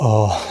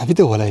A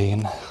videó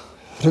elején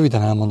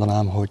röviden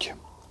elmondanám, hogy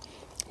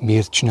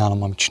miért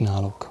csinálom, amit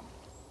csinálok.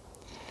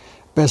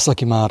 Persze,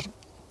 aki már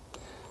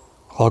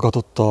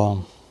hallgatott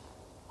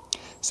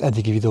az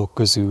eddigi videók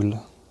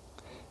közül,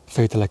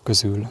 felvételek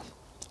közül,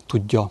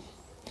 tudja,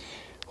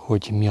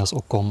 hogy mi az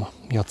okom,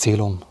 mi a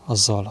célom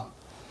azzal,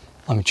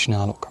 amit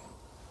csinálok.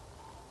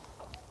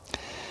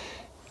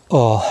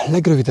 A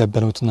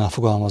legrövidebben úgy tudnám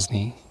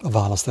fogalmazni a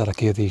választ erre a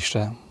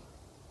kérdésre,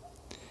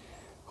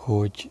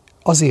 hogy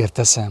azért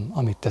teszem,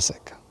 amit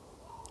teszek,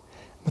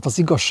 mert az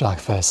igazság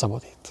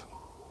felszabadít.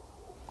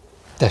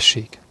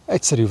 Tessék,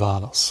 egyszerű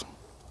válasz.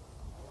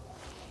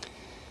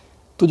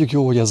 Tudjuk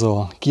jó, hogy ez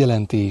a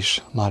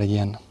kijelentés már egy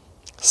ilyen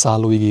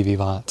szállóigévé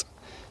vált.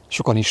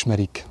 Sokan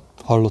ismerik,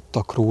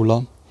 hallottak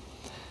róla.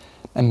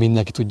 Nem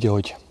mindenki tudja,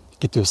 hogy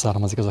kitől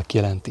származik ez a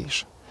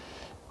kijelentés,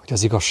 hogy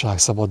az igazság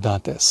szabaddá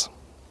tesz.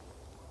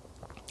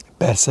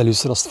 Persze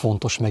először azt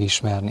fontos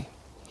megismerni.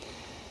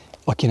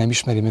 Aki nem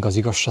ismeri meg az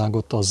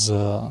igazságot, az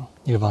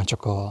nyilván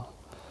csak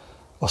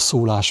a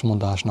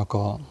szólásmondásnak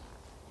a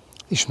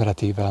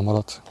ismeretével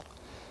marad,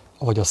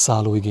 vagy a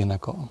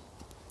szállóigének az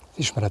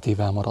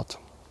ismeretével marad.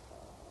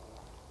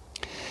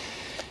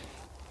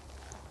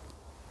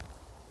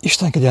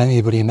 Isten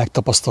kegyelméből én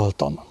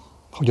megtapasztaltam,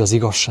 hogy az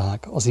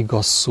igazság, az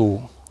igaz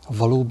szó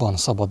valóban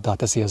szabaddá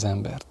teszi az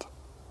embert.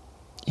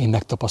 Én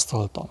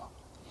megtapasztaltam.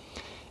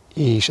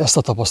 És ezt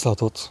a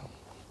tapasztalatot,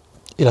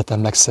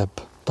 életem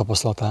legszebb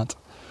tapasztalatát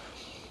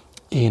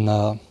én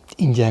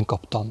ingyen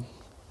kaptam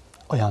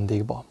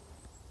ajándékba.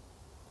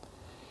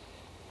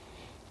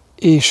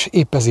 És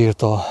épp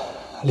ezért a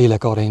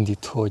lélek arra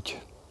indít,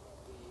 hogy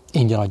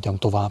ingyen adjam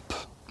tovább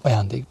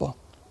ajándékba.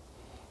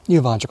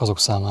 Nyilván csak azok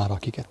számára,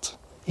 akiket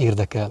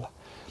érdekel,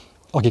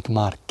 akik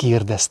már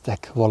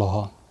kérdeztek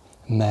valaha,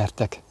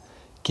 mertek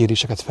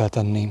kérdéseket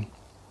feltenni,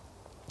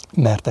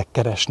 mertek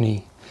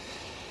keresni,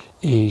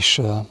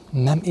 és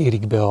nem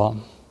érik be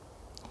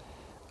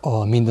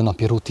a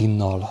mindennapi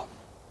rutinnal,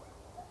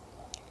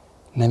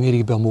 nem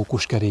érik be a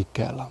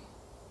mókuskerékkel.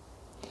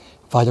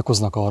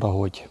 Vágyakoznak arra,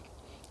 hogy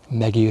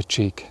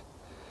megértsék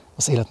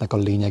az életnek a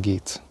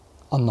lényegét,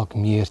 annak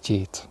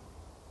miértjét.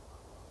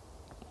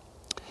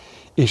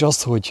 És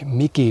azt, hogy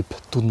miképp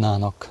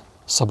tudnának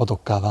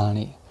szabadokká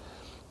válni,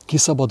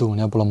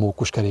 kiszabadulni abból a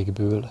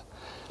mókuskerékből,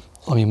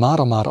 ami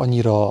mára már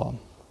annyira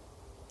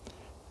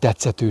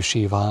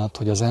tetszetősé vált,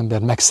 hogy az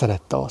ember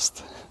megszerette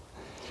azt.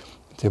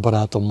 Egy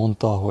barátom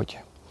mondta, hogy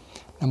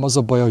nem az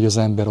a baj, hogy az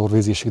ember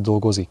orvézésig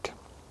dolgozik,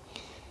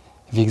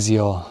 végzi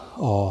a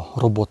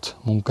robot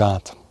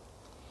munkát,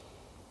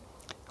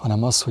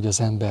 hanem az, hogy az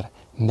ember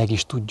meg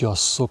is tudja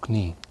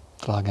szokni,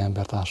 drága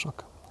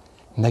embertársak.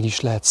 Meg is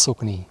lehet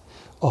szokni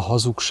a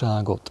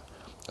hazugságot,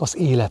 az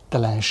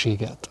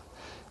élettelenséget,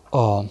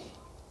 a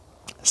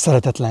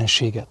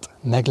szeretetlenséget.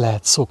 Meg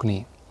lehet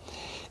szokni.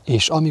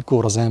 És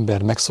amikor az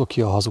ember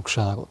megszokja a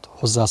hazugságot,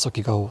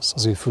 hozzászokik ahhoz,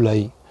 az ő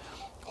fülei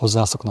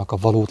hozzászoknak a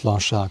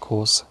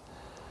valótlansághoz,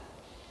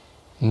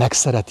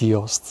 megszereti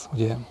azt,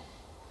 ugye,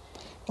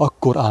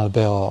 akkor áll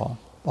be a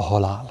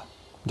halál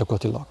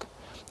gyakorlatilag.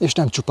 És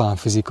nem csupán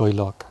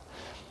fizikailag,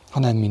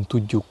 hanem, mint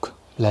tudjuk,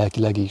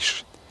 lelkileg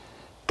is.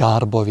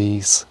 Kárba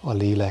vész a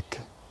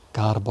lélek,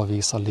 kárba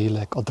vész a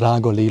lélek, a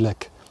drága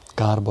lélek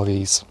kárba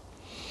vész.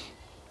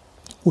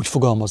 Úgy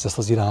fogalmaz ezt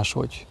az írás,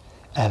 hogy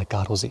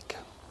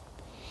elkározik.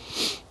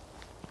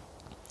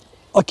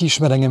 Aki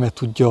ismer engemet,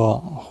 tudja,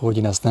 hogy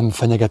én ezt nem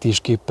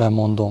fenyegetésképpen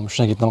mondom,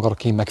 senkit nem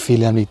akarok én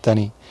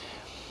megfélemlíteni.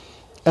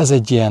 Ez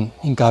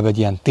inkább egy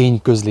ilyen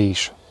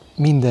tényközlés.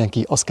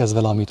 Mindenki azt kezd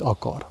vele, amit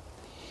akar.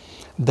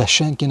 De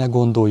senki ne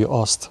gondolja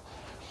azt,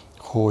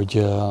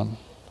 hogy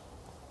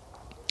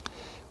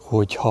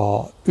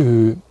ha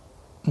ő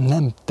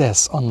nem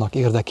tesz annak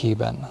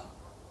érdekében,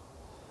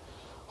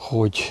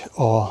 hogy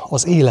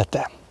az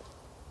élete,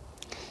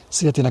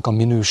 az életének a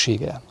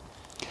minősége,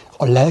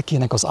 a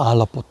lelkének az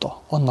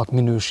állapota, annak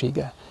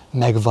minősége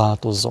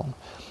megváltozzon.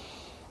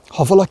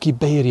 Ha valaki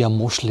beéri a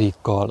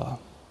moslékkal,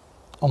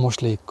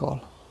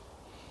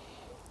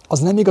 az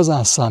nem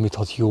igazán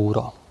számíthat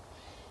jóra.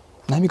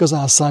 Nem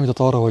igazán számíthat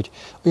arra, hogy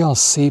olyan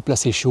szép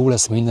lesz és jó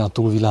lesz minden a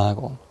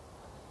túlvilágon.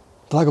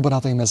 Drága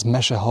barátaim, ez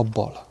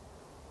mesehabbal.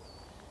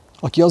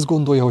 Aki azt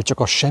gondolja, hogy csak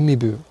a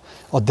semmiből,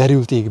 a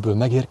derültékből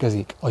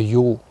megérkezik a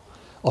jó,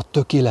 a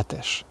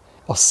tökéletes,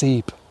 a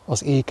szép,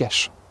 az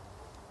ékes,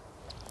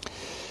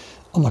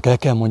 annak el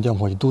kell mondjam,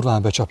 hogy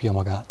durván becsapja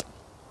magát,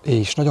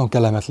 és nagyon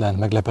kellemetlen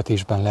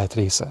meglepetésben lehet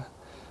része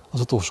az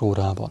utolsó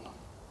órában.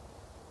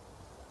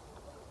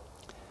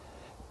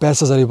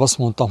 Persze az előbb azt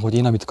mondtam, hogy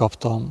én, amit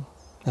kaptam,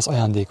 ez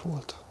ajándék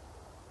volt.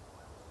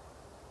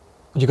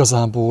 Hogy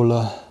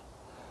igazából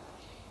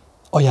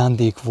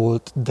ajándék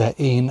volt, de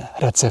én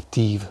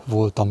receptív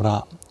voltam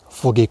rá,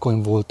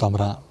 fogékony voltam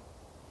rá,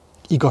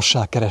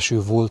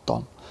 igazságkereső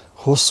voltam.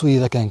 Hosszú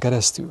éveken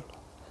keresztül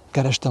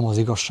kerestem az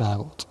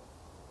igazságot.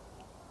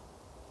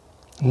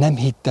 Nem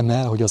hittem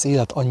el, hogy az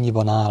élet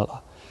annyiban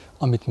áll,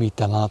 amit mi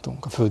itten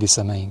látunk a földi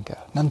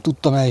szemeinkkel. Nem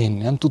tudtam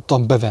elinni, nem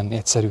tudtam bevenni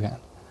egyszerűen.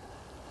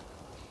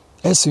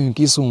 Eszünk,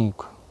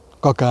 iszunk,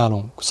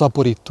 kakálunk,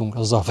 szaporítunk,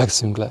 azzal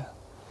fekszünk le.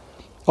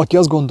 Aki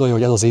azt gondolja,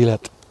 hogy ez az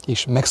élet,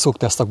 és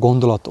megszokta ezt a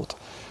gondolatot,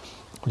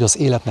 hogy az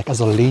életnek ez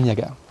a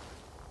lényege,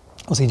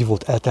 az így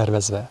volt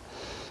eltervezve,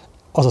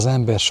 az az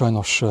ember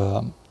sajnos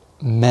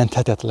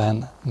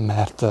menthetetlen,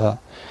 mert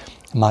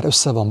már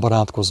össze van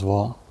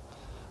barátkozva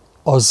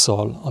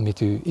azzal,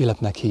 amit ő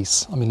életnek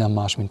hisz, ami nem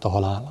más, mint a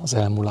halál, az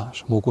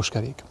elmúlás,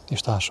 mókuskerék és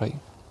társai.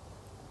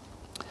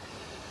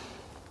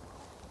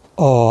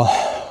 A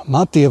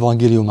Máté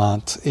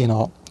evangéliumát én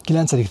a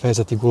 9.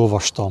 fejezetig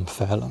olvastam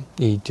fel,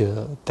 így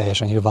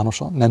teljesen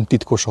nyilvánosan, nem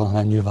titkosan,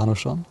 hanem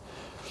nyilvánosan,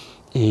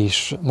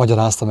 és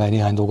magyaráztam el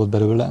néhány dolgot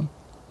belőle,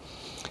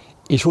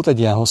 és volt egy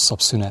ilyen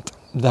hosszabb szünet.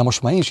 De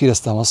most már én is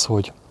éreztem azt,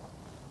 hogy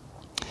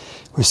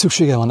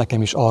szükségem van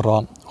nekem is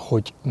arra,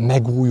 hogy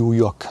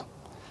megújuljak,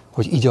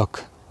 hogy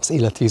igyak az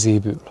élet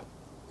vízéből.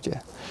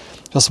 Ugye?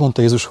 És azt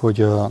mondta Jézus, hogy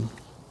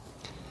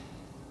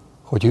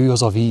ő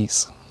az a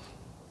víz.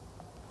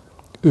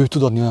 Ő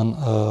tud adni olyan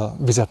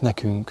vizet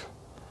nekünk,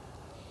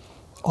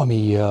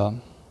 amit,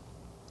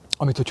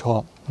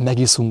 hogyha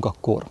megiszunk,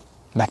 akkor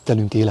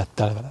megtelünk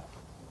élettel vele.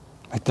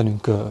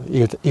 Megtelünk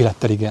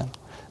élettel, igen.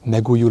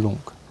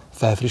 Megújulunk,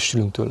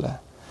 felfrissülünk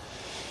tőle.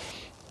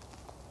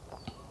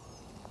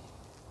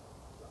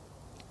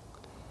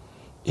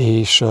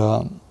 És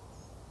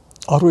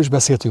arról is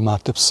beszéltünk már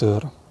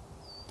többször,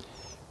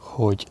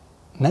 hogy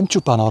nem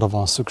csupán arra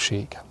van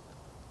szükség,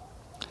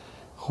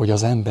 hogy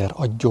az ember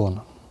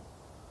adjon,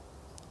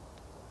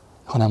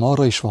 hanem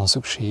arra is van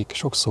szükség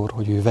sokszor,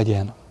 hogy ő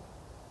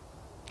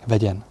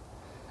vegyen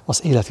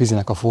az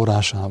életvízének a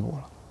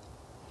forrásából.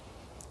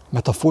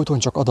 Mert ha folyton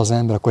csak ad az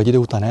ember, akkor egy idő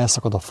után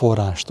elszakad a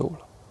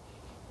forrástól.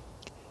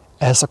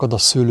 Elszakad a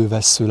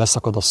szőlővessző,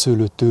 leszakad a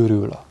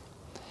szőlőtőről,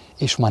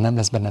 és már nem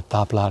lesz benne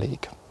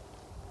táplálék.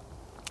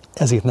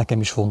 Ezért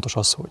nekem is fontos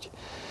az,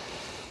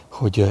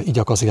 hogy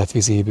igyak az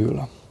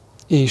életvízéből.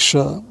 És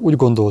úgy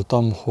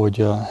gondoltam,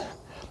 hogy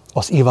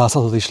az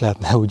ivászatot is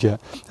lehetne úgy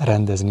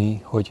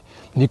rendezni, hogy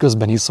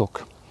miközben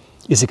iszok,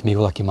 iszik még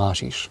valaki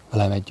más is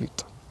velem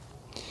együtt.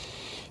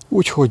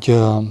 Úgyhogy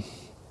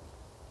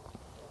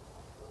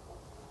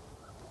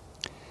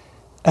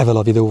ezzel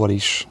a videóval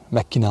is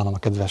megkínálom a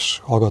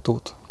kedves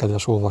hallgatót,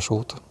 kedves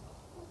olvasót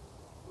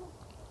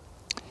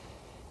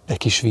egy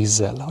kis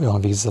vízzel,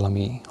 olyan vízzel,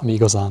 ami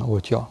igazán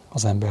oltja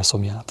az ember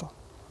szomját.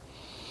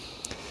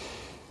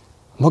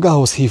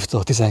 Magához hívta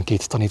a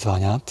 12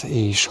 tanítványát,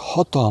 és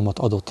hatalmat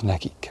adott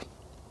nekik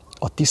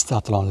a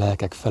tisztátalan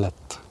lelkek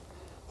felett,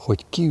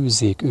 hogy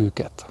kiűzzék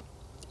őket,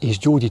 és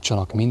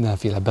gyógyítsanak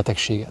mindenféle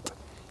betegséget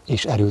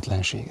és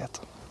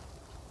erőtlenséget.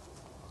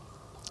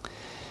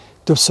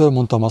 Többször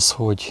mondtam azt,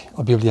 hogy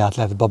a Bibliát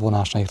lehet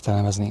babonásnak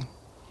értelmezni,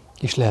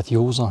 és lehet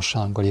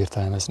józansággal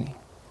értelmezni,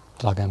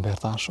 drága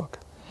embertársak.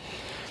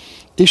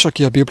 És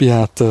aki a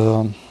Bibliát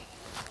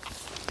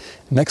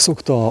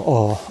megszokta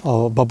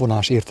a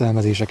babonás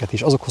értelmezéseket,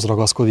 és azokhoz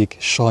ragaszkodik,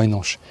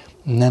 sajnos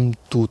nem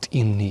tud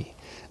inni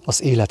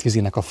az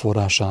életvízének a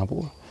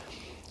forrásából.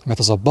 Mert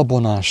az a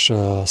babonás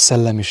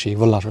szellemiség,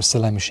 vallásos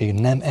szellemiség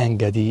nem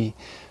engedi,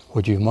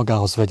 hogy ő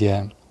magához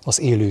vegye az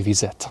élő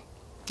vizet.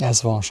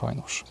 Ez van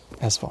sajnos,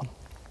 ez van.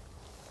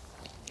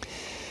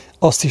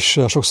 Azt is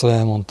sokszor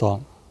elmondta,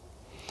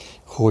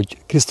 hogy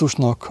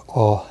Krisztusnak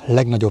a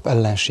legnagyobb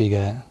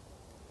ellensége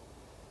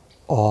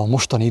a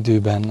mostani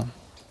időben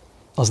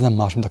az nem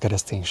más, mint a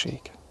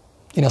kereszténység.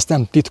 Én ezt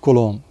nem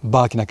titkolom,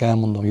 bárkinek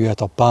elmondom,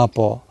 jöhet a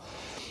pápa,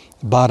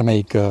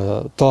 bármelyik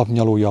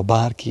talpnyalója,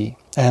 bárki,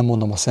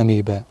 elmondom a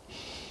szemébe,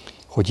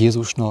 hogy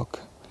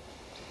Jézusnak,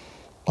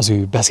 az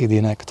ő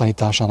beszédének,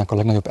 tanításának a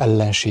legnagyobb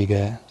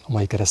ellensége a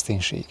mai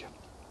kereszténység.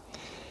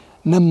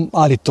 Nem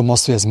állítom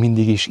azt, hogy ez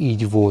mindig is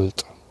így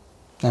volt.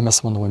 Nem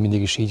ezt mondom, hogy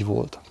mindig is így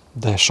volt.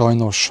 De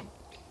sajnos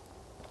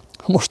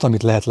most,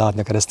 amit lehet látni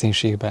a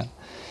kereszténységben,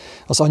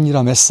 az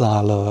annyira messze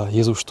áll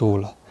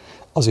Jézustól,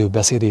 az ő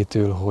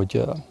beszédétől,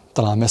 hogy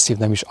talán messzebb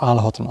nem is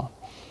állhatna,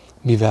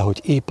 mivel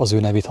hogy épp az ő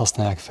nevét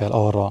használják fel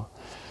arra,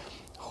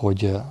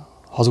 hogy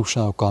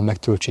hazugságokkal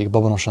megtöltsék,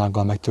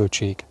 babonasággal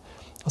megtöltsék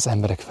az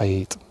emberek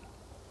fejét.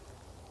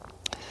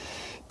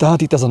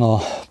 Tehát itt ezen a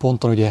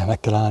ponton ugye meg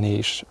kell állni,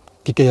 és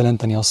ki kell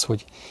jelenteni azt,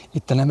 hogy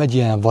itt nem egy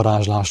ilyen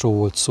varázslásról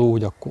volt szó,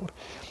 hogy akkor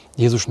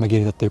Jézus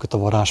megérintette őket a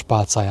varázs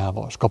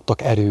pálcájával, és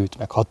kaptak erőt,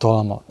 meg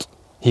hatalmat.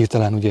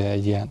 Hirtelen ugye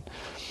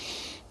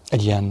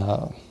egy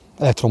ilyen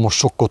elektromos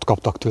sokkot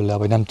kaptak tőle,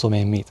 vagy nem tudom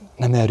én mit.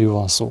 Nem erről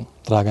van szó,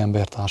 drága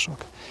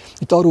embertársak.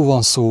 Itt arról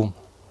van szó,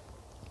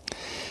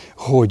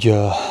 hogy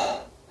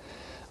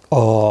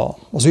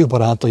az ő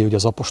barátai, ugye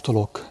az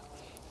apostolok,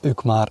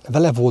 ők már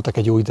vele voltak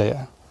egy jó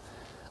ideje.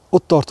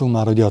 Ott tartunk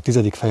már ugye a 10.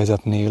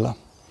 fejezetnél,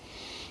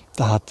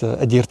 tehát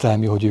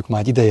egyértelmű, hogy ők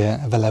már egy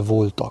ideje vele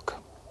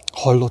voltak.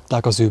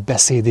 Hallották az ő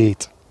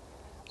beszédét,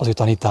 az ő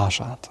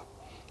tanítását.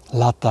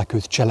 Látták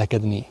őt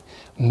cselekedni,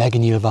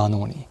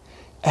 megnyilvánulni,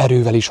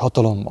 erővel és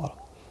hatalommal.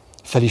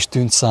 Fel is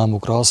tűnt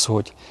számukra az,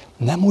 hogy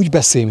nem úgy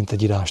beszél, mint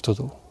egy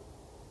írástudó,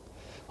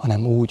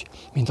 hanem úgy,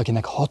 mint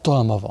akinek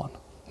hatalma van,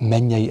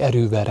 mennyei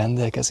erővel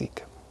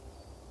rendelkezik.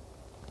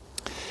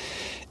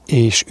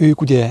 És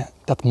ők ugye,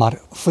 tehát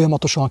már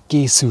folyamatosan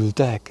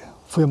készültek,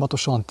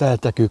 folyamatosan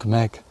teltek ők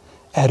meg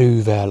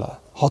erővel,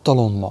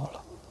 hatalommal.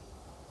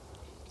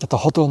 Tehát a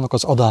hatalomnak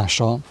az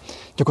adása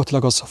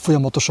gyakorlatilag az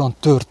folyamatosan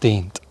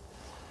történt.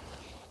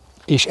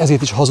 És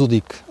ezért is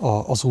hazudik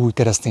az új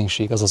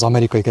kereszténység, az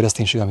amerikai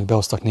kereszténység, amit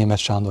behoztak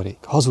Németh Sándorék.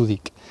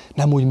 Hazudik.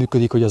 Nem úgy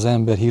működik, hogy az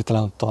ember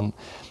hirtelen ottan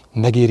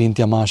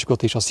megérinti a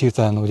másikat, és az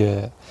hirtelen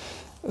ugye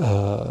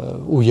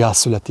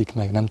újjászületik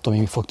meg, nem tudom,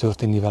 mi fog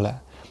történni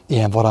vele,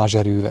 ilyen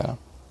varázserővel.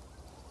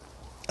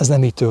 Ez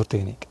nem így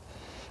történik,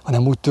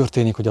 hanem úgy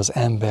történik, hogy az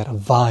ember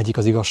vágyik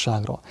az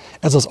igazságra.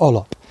 Ez az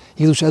alap.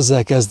 Jézus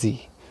ezzel kezdi,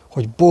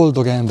 hogy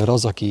boldog ember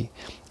az, aki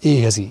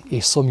éhezi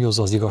és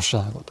szomjazza az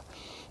igazságot.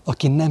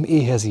 Aki nem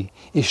éhezi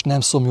és nem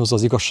szomjazza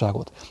az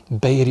igazságot,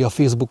 beéri a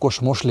Facebookos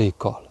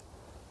moslékkal,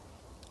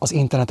 az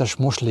internetes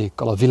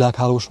moslékkal, a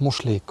világhálós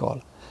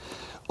moslékkal,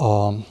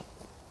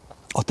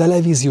 a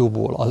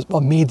televízióból, a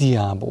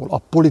médiából,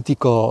 a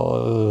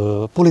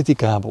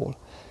politikából.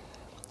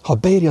 Ha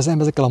beéri az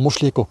ember ezekkel a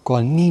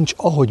moslékokkal, nincs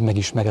ahogy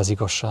megismeri az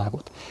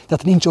igazságot.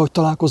 Tehát nincs ahogy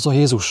találkozzon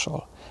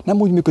Jézussal. Nem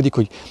úgy működik,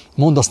 hogy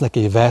mondasz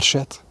neki egy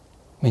verset,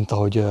 mint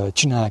ahogy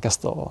csinálják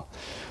ezt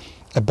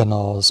ebben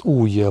az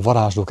új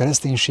varázsló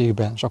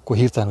kereszténységben, és akkor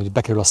hirtelen, hogy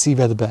bekerül a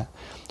szívedbe,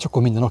 és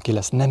akkor minden oké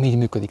lesz. Nem így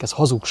működik, ez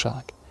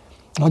hazugság.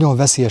 Nagyon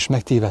veszélyes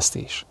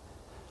megtévesztés.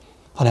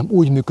 Hanem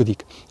úgy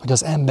működik, hogy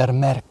az ember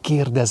mer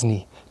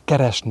kérdezni,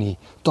 keresni,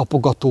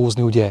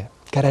 tapogatózni, ugye,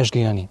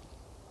 keresgélni.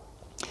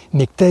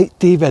 Még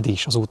téved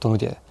is az úton,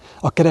 ugye.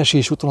 A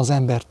keresés úton az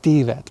ember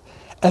téved,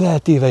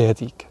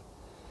 eltévejedik.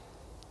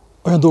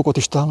 Olyan dolgokat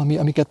is talál,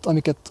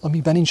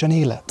 amiben nincsen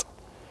élet.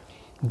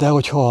 De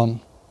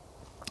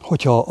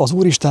hogyha az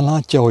Úristen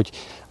látja, hogy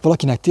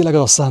valakinek tényleg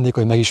az a szándéka,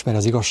 hogy megismeri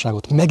az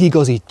igazságot,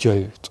 megigazítja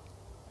őt,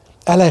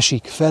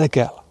 elesik,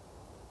 felkel,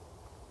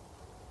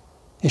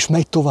 és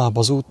megy tovább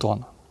az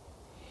úton.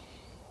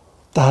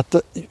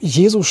 Tehát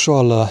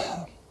Jézussal,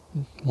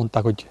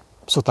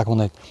 szokták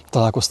mondani, hogy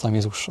találkoztam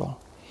Jézussal.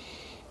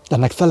 De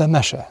ennek fele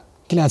mese.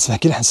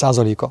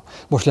 99%-a,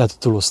 most lehet, hogy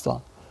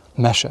túloztam,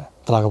 mese,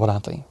 drága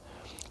barátaim.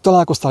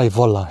 Találkoztál egy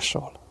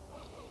vallással.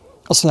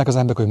 Azt mondják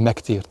az emberek, hogy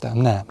megtértem.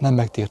 Nem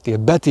megtértél.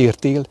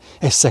 Betértél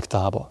egy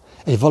szektába,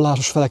 egy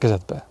vallásos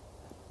felekezetbe.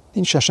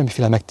 Nincs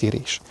semmiféle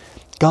megtérés.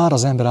 Kár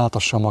az ember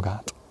átassa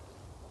magát.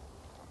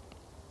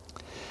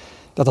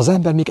 Tehát az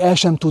ember még el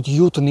sem tud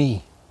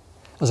jutni.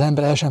 Az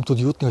ember el sem tud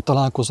jutni, hogy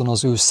találkozzon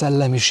az ő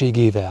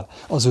szellemiségével,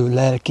 az ő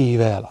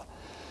lelkével,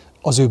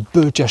 az ő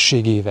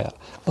bölcsességével,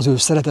 az ő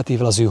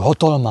szeretetével, az ő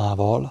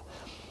hatalmával,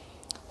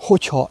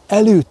 hogyha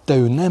előtte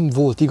ő nem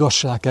volt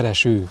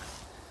igazságkereső,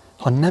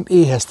 ha nem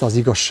éhezte az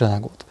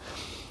igazságot,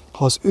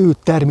 ha az ő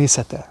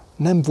természete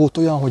nem volt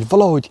olyan, hogy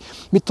valahogy,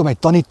 mit tudom, egy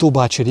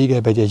tanítóbácsi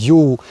régebben, egy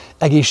jó,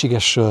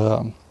 egészséges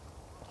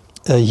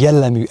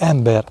jellemű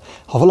ember,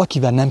 ha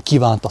valakivel nem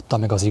kívántatta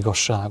meg az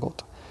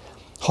igazságot,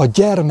 ha a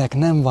gyermek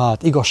nem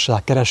vált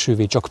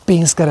igazságkeresővé, csak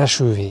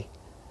pénzkeresővé,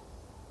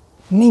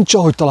 nincs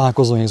ahogy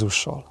találkozom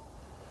Jézussal.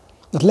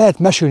 Tehát lehet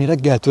mesélni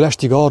reggeltől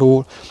estig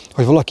arról,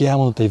 hogy valaki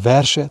elmondott egy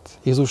verset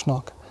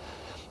Jézusnak,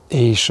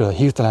 és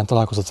hirtelen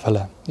találkozott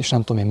vele, és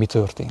nem tudom én, mi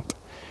történt.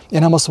 Én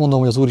nem azt mondom,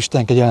 hogy az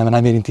Úristen kegyelme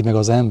nem érinti meg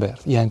az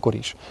embert, ilyenkor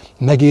is.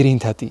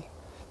 Megérintheti,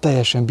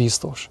 teljesen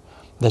biztos.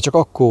 De csak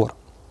akkor,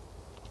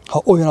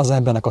 ha olyan az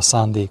embernek a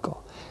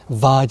szándéka,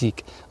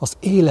 vágyik az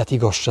élet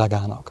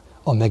igazságának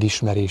a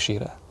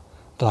megismerésére,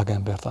 drága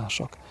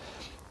embertársak.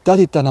 Tehát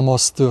itt nem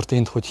az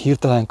történt, hogy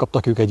hirtelen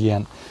kaptak ők egy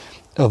ilyen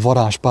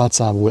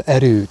varázspálcából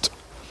erőt,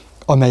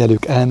 amelyel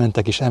ők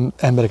elmentek és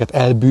embereket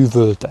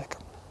elbűvöltek,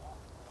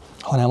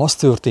 hanem az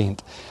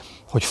történt,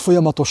 hogy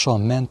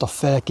folyamatosan ment a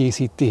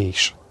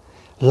felkészítés.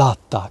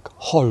 Látták,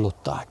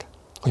 hallották,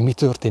 hogy mi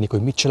történik,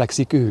 hogy mit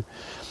cselekszik ő.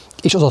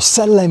 És az a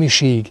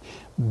szellemiség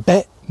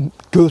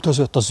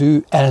beköltözött az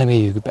ő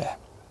elméjükbe,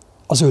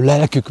 az ő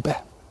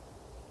lelkükbe,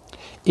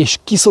 és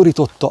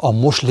kiszorította a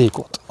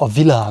moslékot, a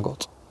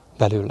világot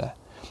belőle.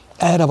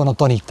 Erre van a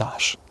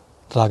tanítás,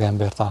 drága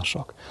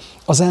embertársak.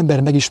 Az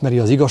ember megismeri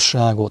az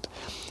igazságot,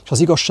 és az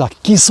igazság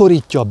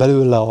kiszorítja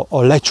belőle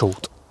a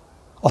lecsót,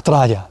 a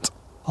trágyát,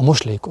 a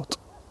moslékot.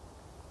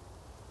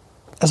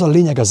 Ez a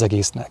lényeg az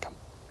egésznek.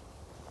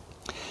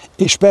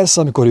 És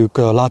persze, amikor ők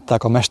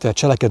látták a mester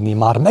cselekedni,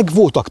 már meg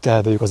voltak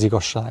telve ők az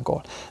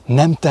igazsággal.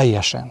 Nem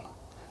teljesen,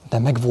 de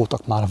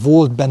megvoltak, már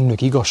volt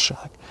bennük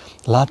igazság.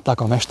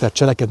 Látták a mester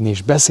cselekedni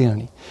és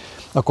beszélni.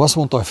 Akkor azt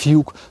mondta a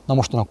fiúk, na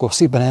mostan akkor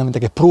szépen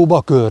elmentek egy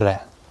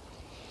próbakörre,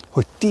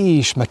 hogy ti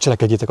is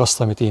megcselekedjétek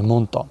azt, amit én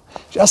mondtam.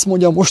 És ezt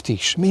mondja most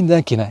is,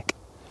 mindenkinek.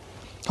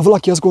 Ha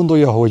valaki azt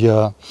gondolja,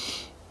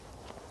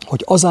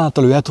 hogy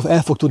azáltal ő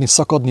el fog tudni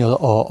szakadni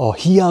a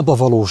hiába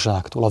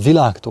valóságtól, a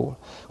világtól,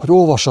 hogy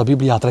olvassa a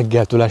Bibliát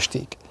reggeltől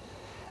estig,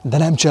 de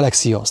nem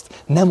cselekszi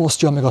azt, nem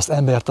osztja meg azt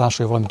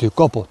embertársaival, amit ő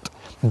kapott,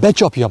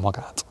 becsapja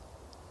magát,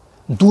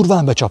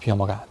 durván becsapja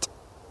magát.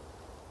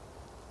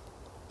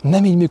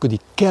 Nem így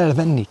működik, kell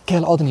venni,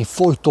 kell adni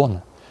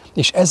folyton,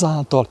 és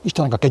ezáltal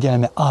Istennek a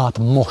kegyelme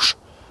átmos.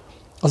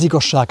 Az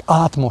igazság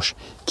átmos,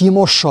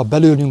 kimossa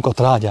belőlünk a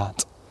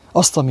trágyát,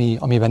 azt,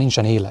 amiben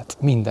nincsen élet,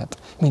 mindent,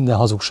 minden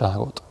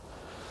hazugságot.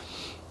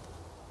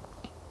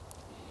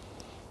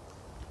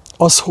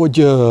 Az,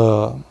 hogy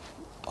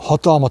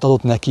hatalmat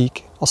adott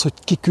nekik, az, hogy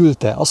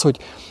kiküldte, az,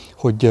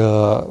 hogy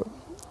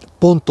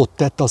pontot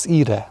tett az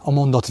íre, a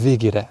mondat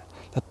végére.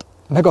 Tehát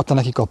megadta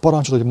nekik a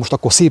parancsot, hogy most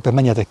akkor szépen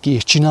menjetek ki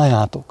és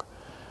csináljátok.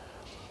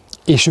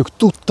 És ők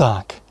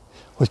tudták,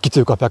 hogy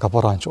kitől kapják a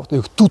parancsot.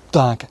 Ők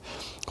tudták,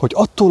 hogy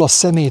attól a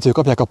személytől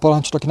kapják a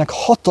parancsot, akinek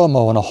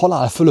hatalma van a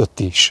halál fölött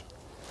is.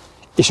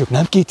 És ők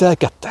nem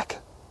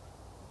kételkedtek.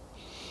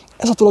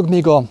 Ez a dolog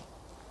még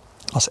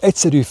az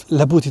egyszerű,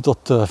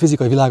 lebutított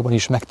fizikai világban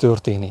is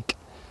megtörténik.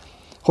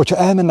 Hogyha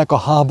elmennek a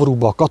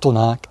háborúba a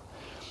katonák,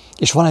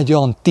 és van egy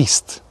olyan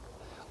tiszt,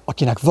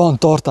 akinek van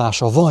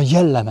tartása, van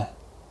jelleme,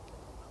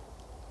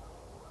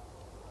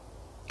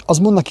 az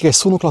mond nekik egy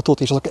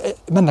szónoklatot, és azok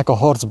mennek a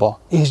harcba,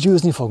 és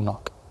győzni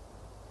fognak.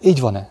 Így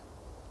van-e?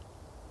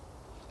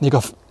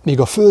 Még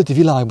a földi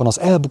világban, az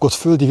elbukott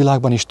földi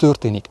világban is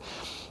történik.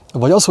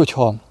 Vagy az,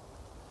 hogyha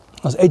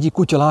az egyik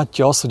kutya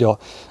látja azt, hogy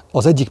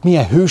az egyik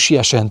milyen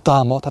hősiesen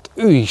támad, hát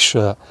ő is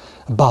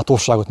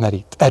bátorságot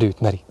merít, erőt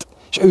merít.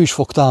 És ő is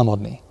fog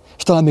támadni.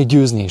 És talán még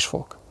győzni is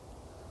fog.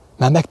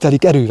 Mert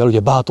megtelik erővel, ugye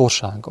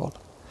bátorsággal.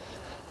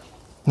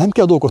 Nem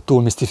kell a dolgot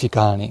túl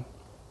misztifikálni.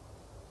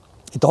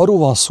 Itt arról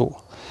van szó,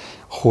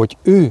 hogy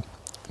ő,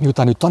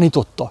 miután ő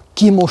tanította,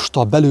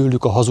 kimosta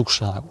belőlük a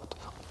hazugságot,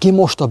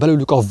 kimosta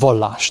belőlük a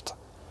vallást,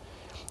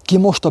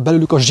 kimosta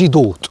belőlük a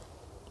zsidót.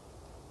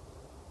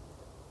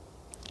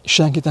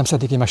 Senkit nem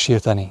szeretnék én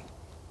megsérteni.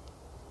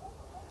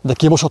 De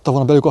kimosatta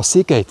volna belőlük a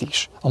székelyt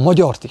is, a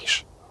magyart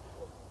is.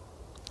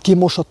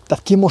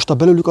 Kimosta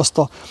belőlük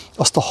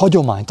azt a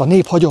hagyományt, a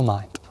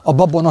néphagyományt, a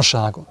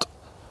babonaságot.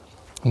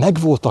 Meg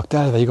voltak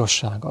telve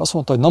igazsággal. Azt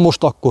mondta, hogy na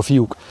most akkor,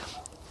 fiúk,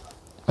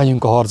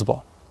 menjünk a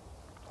harcba.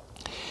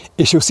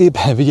 És ők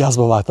szépen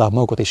vigyázba válták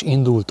magukat, és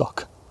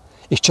indultak.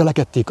 És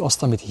cselekedték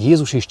azt, amit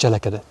Jézus is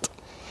cselekedett.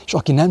 És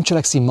aki nem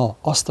cselekszi ma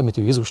azt,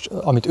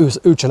 amit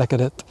ő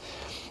cselekedett,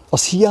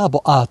 az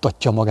hiába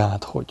áltatja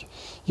magát, hogy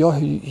ja,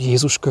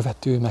 Jézus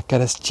követő, meg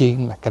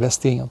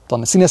keresztény,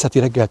 ottan színezheti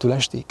reggeltől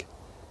estig.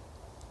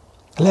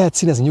 Lehet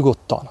színezni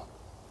nyugodtan.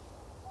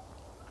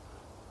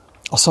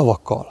 A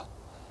szavakkal.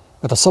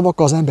 Mert a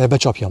szavakkal az ember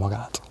becsapja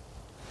magát.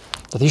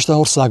 Tehát Isten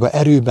országa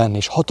erőben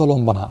és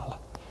hatalomban áll.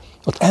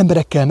 Ott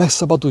emberek kell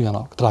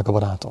megszabaduljanak, drága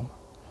barátom.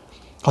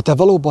 Ha te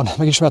valóban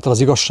megismerted az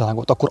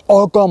igazságot, akkor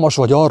alkalmas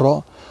vagy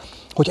arra,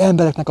 hogy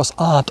embereknek az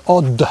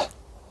átadd.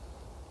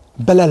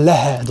 Bele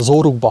lehet az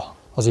orrukba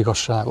az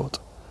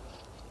igazságot.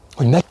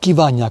 Hogy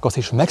megkívánják azt,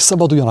 és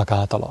megszabaduljanak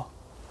általa.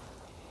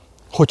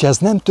 Hogyha ez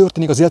nem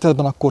történik az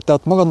életedben, akkor te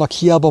magadnak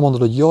hiába mondod,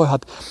 hogy jaj,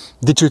 hát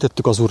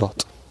dicsőítettük az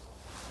Urat.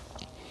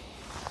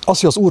 Az,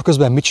 hogy az Úr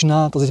közben mit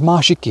csinált, az egy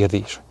másik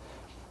kérdés.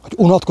 Hogy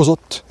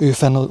unatkozott ő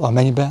fenn a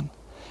mennyben.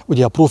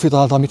 Ugye a próféta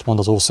által mit mond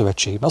az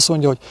Ószövetségben? Azt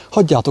mondja, hogy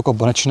hagyjátok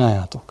abban, ne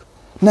csináljátok.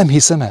 Nem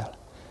hiszem el.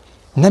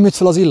 Nem jött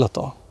fel az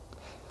illata.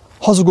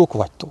 Hazugok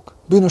vagytok.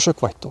 Bűnösök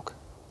vagytok.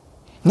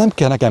 Nem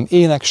kell nekem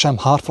ének, sem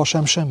hárfa,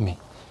 sem semmi.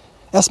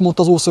 Ezt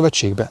mondta az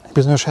Ószövetségben,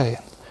 bizonyos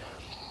helyen.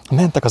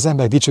 Mentek az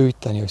emberek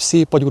dicsőíteni, hogy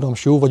szép vagy Uram,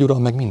 és jó vagy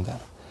Uram, meg minden.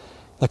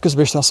 De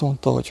közben Isten azt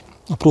mondta, hogy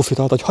a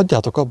próféta által, hogy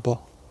hagyjátok abba.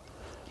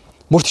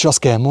 Most is azt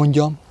kell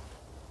mondjam,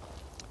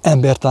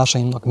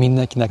 embertársaimnak,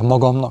 mindenkinek,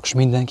 magamnak, és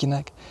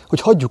mindenkinek,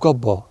 hogy hagyjuk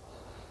abba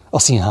a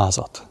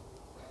színházat.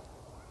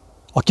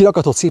 A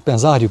kirakatot szépen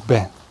zárjuk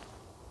be.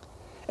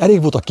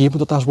 Elég volt a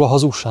képmutatásból, a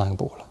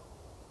hazugságból.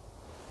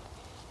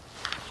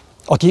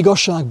 Aki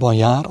igazságban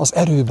jár, az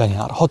erőben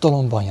jár,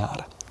 hatalomban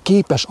jár.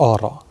 Képes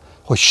arra,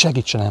 hogy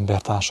segítsen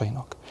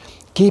embertársainak.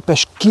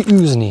 Képes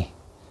kiűzni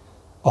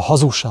a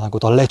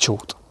hazugságot, a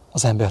lecsót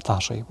az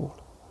embertársaiból.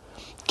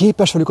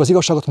 Képes velük az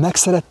igazságot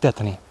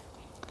megszerettetni.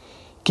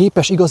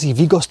 Képes igazi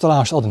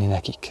vigasztalást adni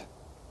nekik.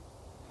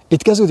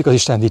 Itt kezdődik az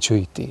Isten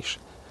dicsőítés.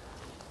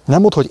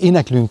 Nem ott, hogy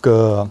éneklünk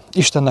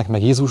Istennek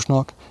meg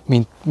Jézusnak,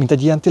 mint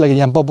egy ilyen, tényleg egy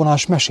ilyen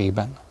babonás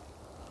mesében.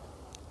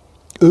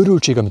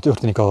 Őrültség, ami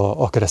történik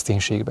a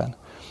kereszténységben.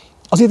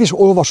 Azért is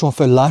olvasom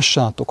fel,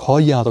 lássátok,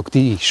 halljátok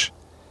ti is,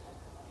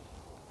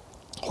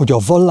 hogy a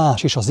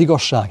vallás és az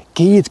igazság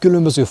két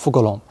különböző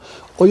fogalom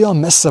olyan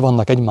messze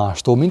vannak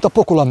egymástól, mint a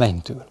pokol a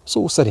mennytől,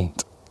 szó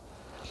szerint.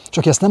 És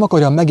aki ezt nem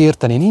akarja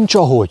megérteni, nincs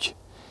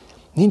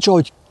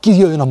ahogy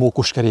kijöjjön a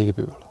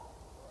mókuskerékből.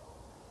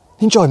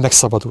 Nincs ahogy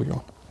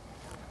megszabaduljon.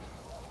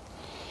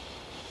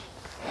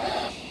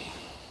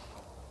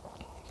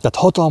 Tehát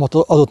hatalmat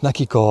adott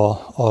nekik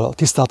a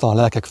tisztátalan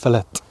lelkek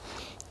felett.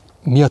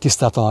 Mi a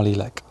tisztátalan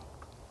lélek?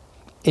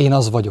 Én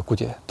az vagyok,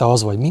 ugye? Te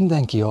az vagy.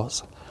 Mindenki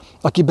az.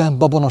 Akiben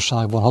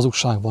babonaság van,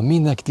 hazugság van,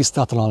 mindenki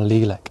tisztátalan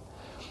lélek.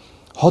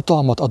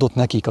 Hatalmat adott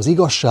nekik az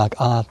igazság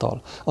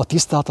által a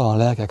tisztátalan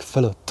lelkek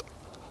fölött.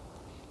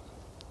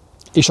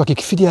 És akik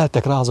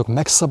figyeltek rá, azok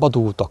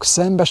megszabadultak,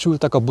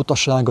 szembesültek a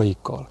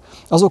butaságaikkal,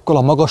 azokkal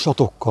a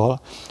magaslatokkal,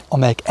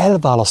 amelyek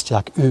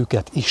elválasztják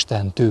őket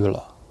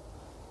Istentől.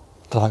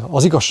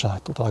 Az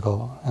igazságtól,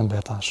 drága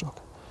embertársak.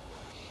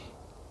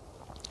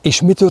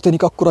 És mi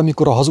történik akkor,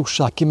 amikor a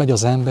hazugság kimegy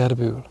az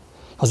emberből?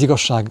 Az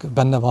igazság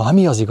benne van. Hát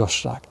mi az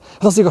igazság?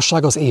 Hát az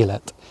igazság az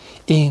élet.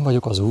 Én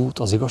vagyok az út,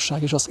 az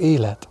igazság és az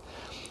élet.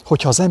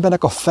 hogyha az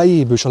embernek a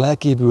fejéből és a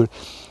lelkéből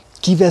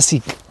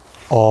kiveszik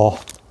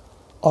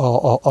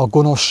a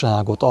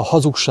gonoszságot, a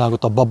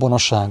hazugságot, a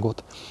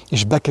babonaságot,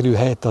 és bekerül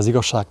helyette az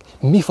igazság,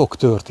 mi fog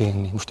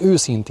történni? Most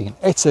őszintén,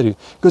 egyszerű,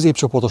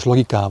 középcsoportos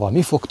logikával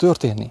mi fog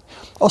történni?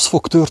 Az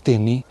fog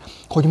történni,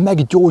 hogy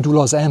meggyógyul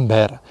az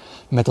ember,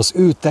 mert az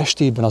ő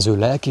testében, az ő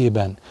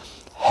lelkében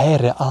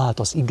helyre állt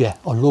az ige,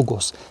 a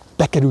logosz,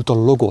 bekerült a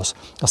logosz,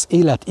 az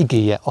élet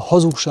igéje, a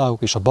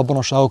hazugságok és a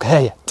babonaságok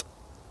helyett.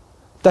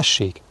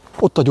 Tessék,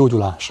 ott a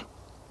gyógyulás.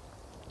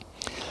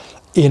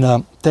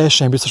 Én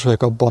teljesen biztos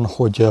vagyok abban,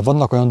 hogy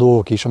vannak olyan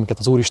dolgok is, amiket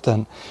az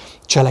Úristen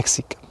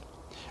cselekszik,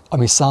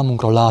 ami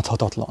számunkra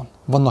láthatatlan.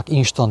 Vannak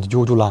instant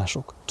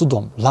gyógyulások.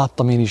 Tudom,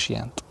 láttam én is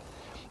ilyent.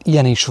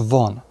 Ilyen is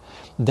van.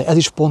 De ez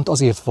is pont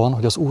azért van,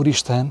 hogy az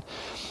Úristen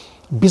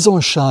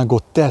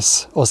bizonságot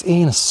tesz az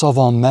én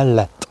szavam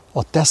mellett,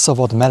 a te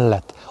szavad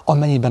mellett,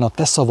 amennyiben a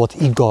te szavad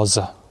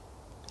igaz.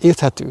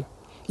 Érthető?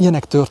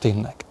 Ilyenek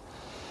történnek.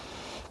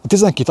 A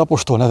 12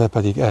 apostol neve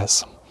pedig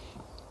ez.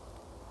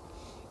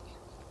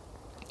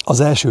 Az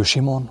első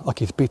Simon,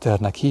 akit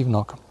Péternek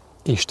hívnak,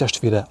 és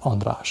testvére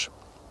András.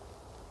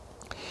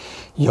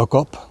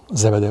 Jakab,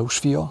 Zebedeus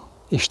fia,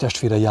 és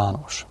testvére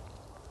János.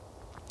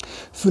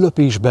 Fülöp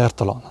és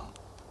Bertalan.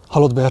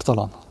 Hallod,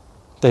 Bertalan?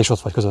 Te is ott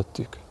vagy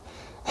közöttük.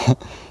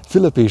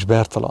 Fülöp és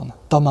Bertalan,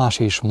 Tamás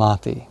és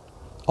Máté,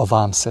 a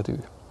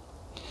vámszedő.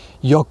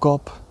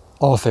 Jakab,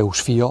 Alfeus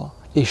fia,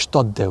 és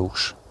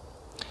Taddeus.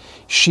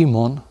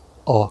 Simon,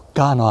 a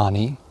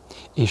kánaáni,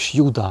 és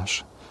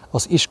Júdás,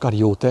 az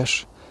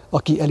Iskariótes,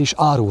 aki el is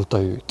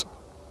árulta őt.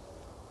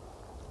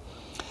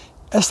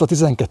 Ezt a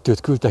 12-t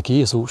küldte ki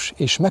Jézus,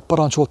 és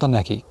megparancsolta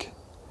nekik: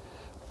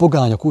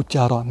 pogányok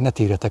útjára ne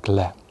térjetek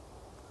le,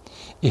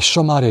 és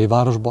samáriai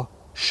városba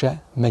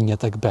se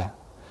menjetek be,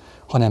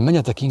 hanem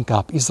menjetek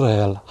inkább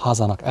Izrael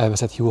házának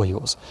elveszett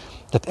juhaihoz.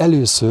 Tehát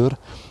először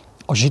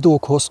a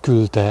zsidókhoz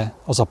küldte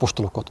az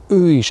apostolokat.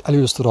 Ő is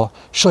először a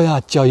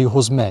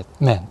sajátjaihoz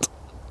ment.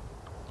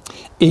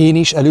 Én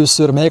is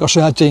először megyek a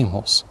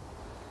sajátjaimhoz.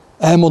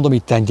 Elmondom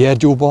itten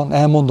Gyergyóban,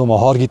 elmondom a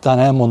Hargitán,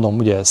 elmondom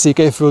ugye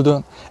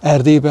Székelyföldön,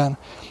 Erdélyben.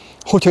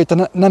 Hogyha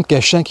itt nem kell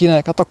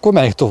senkinek, hát akkor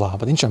megyek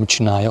tovább, nincs mit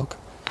csináljak.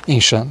 Én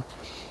sem.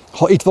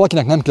 Ha itt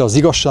valakinek nem kell az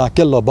igazság,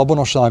 kell a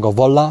babonaság, a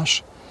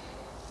vallás,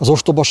 az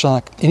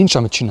ostobaság, én nincs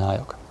mit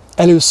csináljak.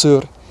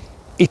 Először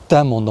itt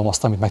elmondom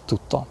azt, amit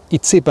megtudtam.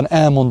 Itt szépen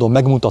elmondom,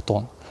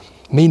 megmutatom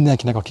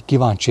mindenkinek, aki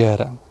kíváncsi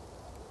erre.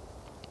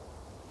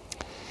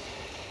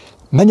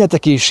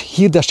 Menjetek és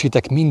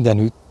hirdessétek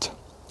mindenütt,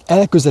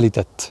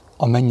 elközelített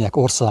a mennyek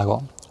országa.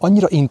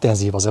 Annyira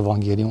intenzív az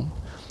evangélium,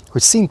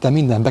 hogy szinte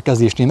minden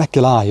bekezdésnél meg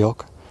kell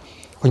álljak,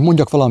 hogy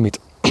mondjak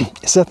valamit.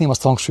 Szeretném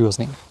azt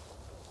hangsúlyozni.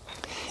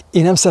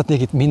 Én nem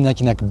szeretnék itt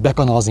mindenkinek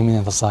bekanalazni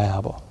mindent a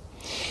szájába.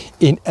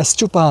 Én ezt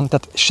csupán,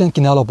 tehát senki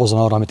ne alapozzon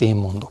arra, amit én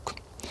mondok.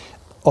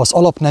 Az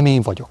alap nem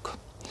én vagyok.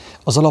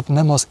 Az alap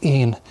nem az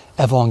én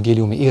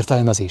evangéliumi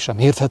értelmezésem.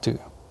 Érthető?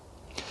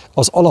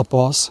 Az alap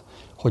az,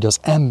 hogy az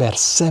ember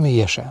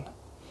személyesen,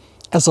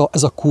 ez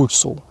a kulcs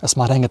szó, ezt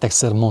már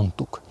rengetegszer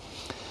mondtuk.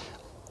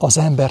 Az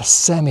ember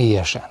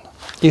személyesen,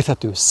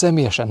 érthető,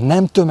 személyesen,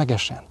 nem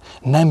tömegesen,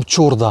 nem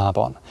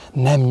csordában,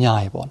 nem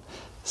nyájban,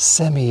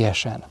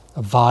 személyesen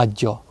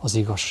vágyja az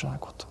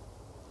igazságot.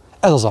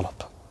 Ez az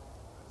alap.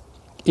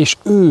 És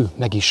ő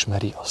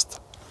megismeri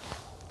azt.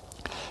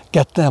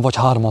 Ketten vagy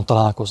hárman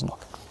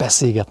találkoznak,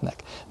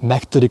 beszélgetnek,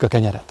 megtörik a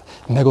kenyeret,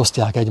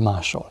 megosztják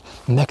egymással,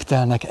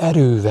 megtelnek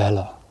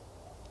erővel.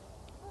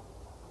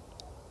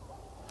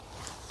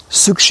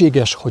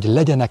 Szükséges, hogy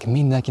legyenek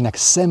mindenkinek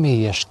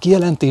személyes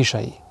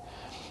kijelentései,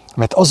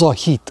 mert az a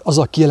hit, az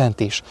a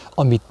kijelentés,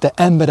 amit te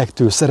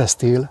emberektől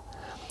szereztél,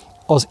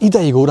 az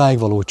ideig, óráig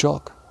való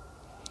csak,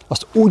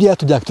 azt úgy el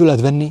tudják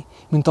tőled venni,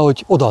 mint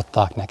ahogy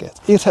odaadták neked.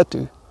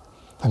 Érthető?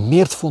 Hogy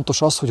miért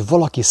fontos az, hogy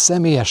valaki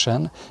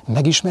személyesen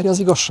megismeri az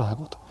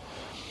igazságot?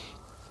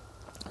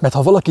 Mert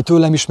ha valaki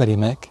tőlem ismeri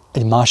meg,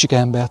 egy másik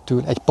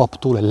embertől, egy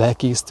paptól, egy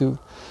lelkésztől,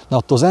 na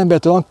attól az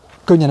embertől olyan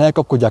könnyen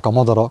elkapkodják a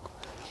madarak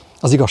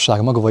az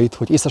igazság magvait,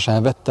 hogy észre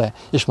sem vette,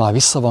 és már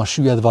vissza van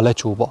süllyedve a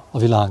lecsóba, a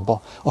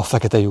világba, a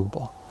fekete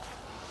lyukba.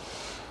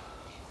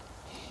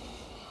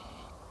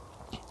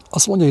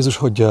 Azt mondja Jézus,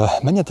 hogy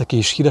menjetek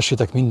és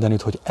hirdessétek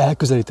mindenütt, hogy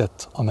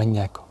elközelített a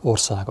mennyek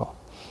országa.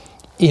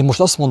 Én most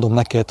azt mondom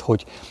neked,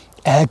 hogy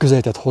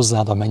elközelített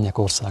hozzád a mennyek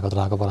országa,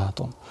 drága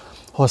barátom.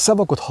 Ha a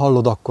szavakat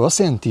hallod, akkor azt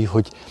jelenti,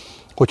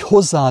 hogy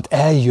hozzád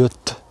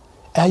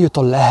eljött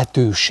a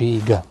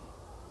lehetőség,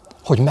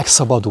 hogy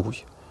megszabadulj.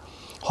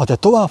 Ha te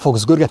tovább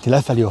fogsz görgetni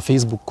lefelé a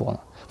Facebookon,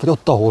 vagy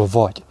ott, ahol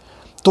vagy,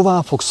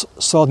 tovább fogsz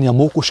szaladni a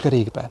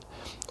mókuskerékben,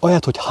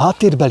 ahelyett, hogy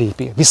háttérbe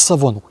lépél,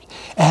 visszavonulj,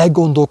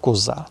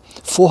 elgondolkozzál,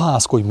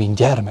 fohászkodj, mint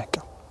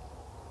gyermek.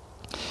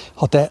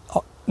 Ha te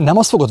nem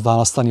azt fogod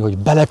választani, hogy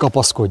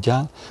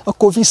belekapaszkodjál,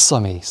 akkor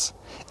visszamész.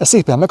 Ezt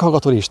szépen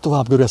meghallgatod, és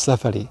tovább görgetsz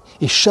lefelé,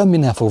 és semmi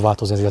nem fog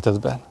változni az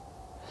életedben.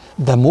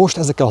 De most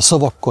ezekkel a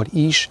szavakkal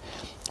is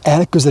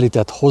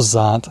elközelített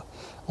hozzád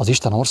az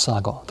Isten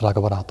országa,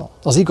 drága barátom.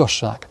 Az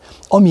igazság,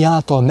 ami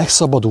által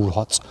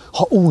megszabadulhatsz,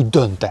 ha úgy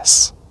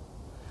döntesz.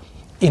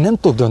 Én nem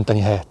tudok dönteni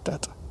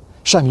helyetted.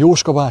 Sem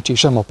Jóska bácsi,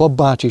 sem a pap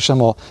bácsi,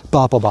 sem a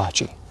pápa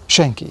bácsi.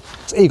 Senki.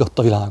 Az ég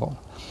adta világon.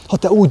 Ha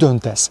te úgy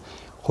döntesz,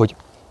 hogy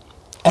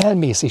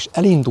elmész és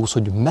elindulsz,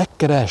 hogy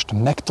megkeresd,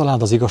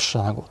 megtaláld az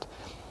igazságot,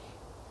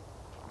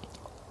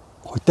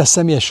 hogy te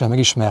személyesen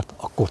megismert,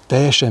 akkor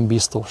teljesen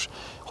biztos,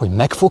 hogy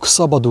meg fogsz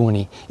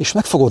szabadulni, és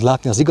meg fogod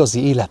látni az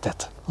igazi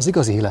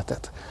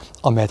életet,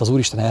 amelyet az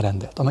Úristen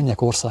elrendelt, a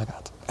mennyek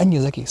országát. Ennyi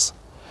az egész.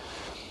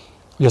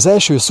 Ugye az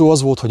első szó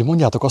az volt, hogy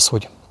mondjátok azt,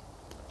 hogy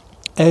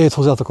eljött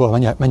hozzátok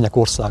a mennyek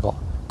országa,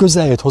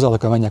 közel jött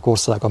hozzátok a mennyek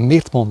országa.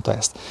 Miért mondta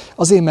ezt?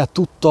 Azért, mert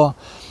tudta,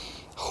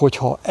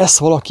 hogyha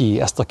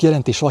ezt a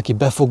kijelentést valaki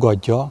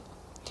befogadja,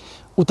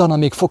 utána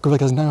még fog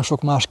következni nagyon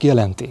sok más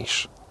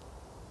kijelentés.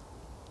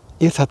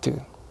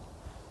 Érthető?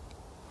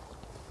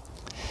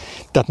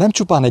 Tehát nem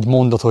csupán egy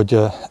mondat, hogy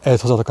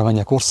eljött hozzátok a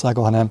mennyek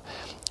országa, hanem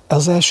ez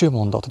az első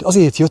mondat, hogy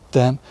azért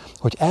jöttem,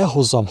 hogy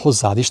elhozzam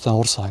hozzád Isten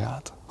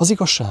országát, az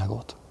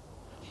igazságot,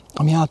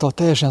 ami által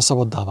teljesen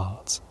szabaddá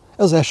válhatsz.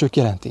 Ez az első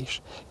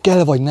kijelentés.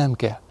 Kell vagy nem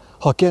kell.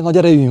 Ha kell, na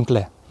gyere, üljünk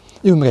le.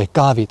 Üljünk meg egy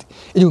kávét,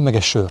 üljünk meg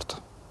egy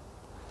sört.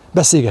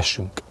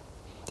 Beszélgessünk.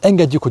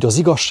 Engedjük, hogy az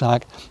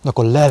igazságnak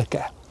a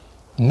lelke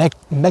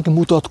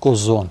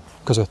megmutatkozzon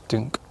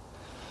közöttünk.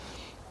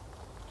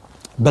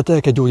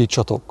 Betegeket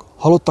gyógyítsatok,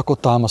 halottakot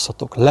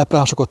támaszhatok,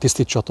 leprásokat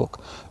tisztítsatok,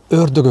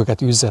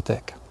 ördögöket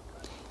üzzetek.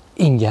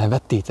 Ingyen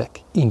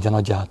vettétek, ingyen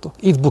adjátok.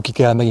 Itt bukik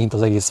el megint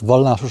az egész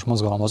vallásos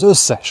mozgalom, az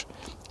összes,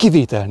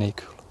 kivétel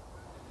nélkül.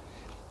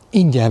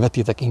 Ingyen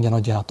vettétek, ingyen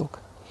adjátok.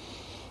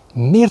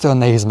 Miért olyan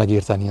nehéz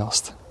megérteni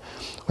azt,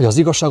 hogy az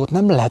igazságot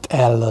nem lehet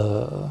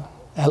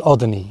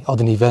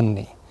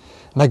adni-venni.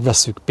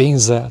 Megvesszük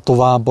pénzzel,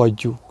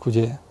 továbbadjuk,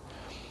 ugye?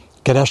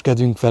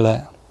 Kereskedünk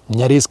vele,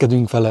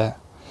 nyerészkedünk vele,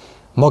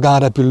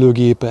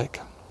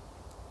 magánrepülőgépek.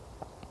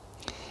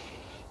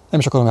 Nem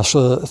is akarom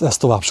ezt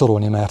tovább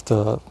sorolni, mert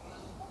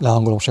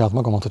lehangolom saját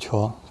magamat,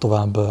 hogyha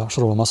tovább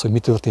sorolom azt, hogy mi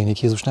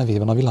történik Jézus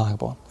nevében a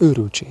világban.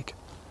 Őrültség.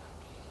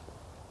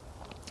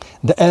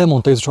 De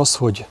elmondta Jézus azt,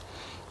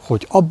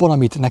 hogy abban,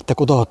 amit nektek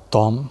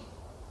odaadtam,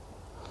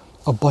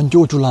 abban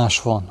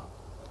gyógyulás van.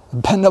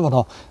 Benne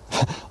van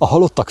a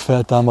halottak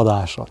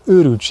feltámadása.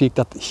 Őrültség,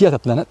 tehát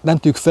hihetetlen, nem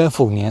tudjuk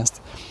felfogni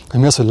ezt, hogy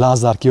mi az, hogy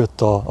Lázár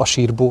kijött a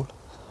sírból.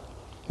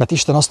 Mert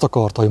Isten azt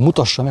akarta, hogy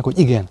mutassa meg, hogy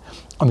igen,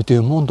 amit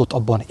ő mondott,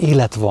 abban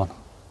élet van.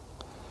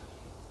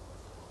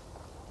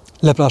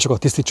 Leprásokat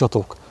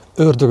tisztítsatok,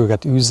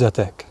 ördögöket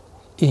űzzetek,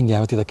 ingyen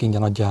vetitek,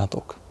 ingyen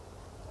adjátok.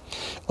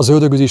 Az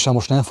ördögüzésre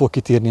most nem fog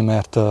kitérni,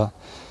 mert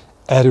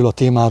erről a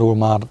témáról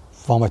már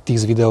van vagy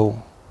 10 videó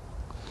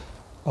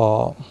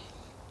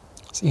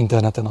az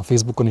interneten, a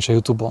Facebookon és a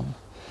YouTube-on.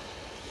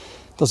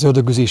 Az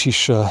ördögüzés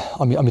is,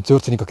 ami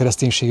történik a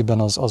kereszténységben,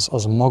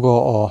 az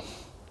maga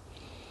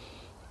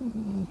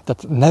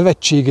tehát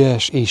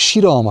nevetséges és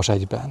siralmas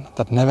egyben.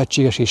 Tehát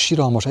nevetséges és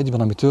siralmas egyben,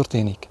 ami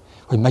történik,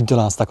 hogy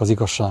meggyalázták az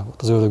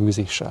igazságot az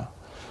ördögüzéssel,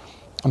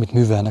 amit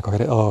művelnek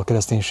a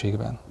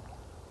kereszténységben.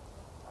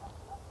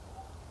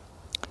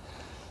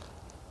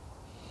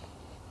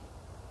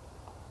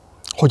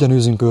 Hogyan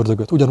űzünk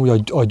ördögöt?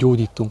 Ugyanúgy, ahogy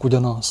gyógyítunk,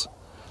 ugyanaz.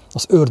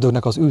 Az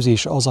ördögnek az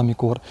űzése az,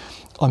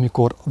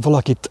 amikor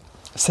valakit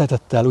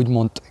szeretettel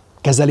úgymond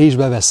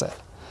kezelésbe veszel,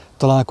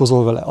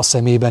 találkozol vele, a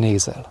szemébe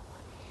nézel,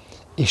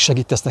 és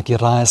segítesz neki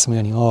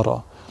ráeszmélni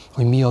arra,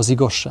 hogy mi az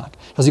igazság.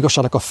 És az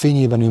igazságnak a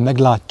fényében ő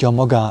meglátja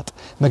magát,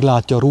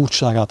 meglátja a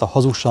rúdságát, a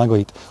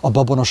hazugságait, a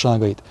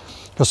babonaságait.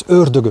 És az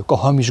ördögök, a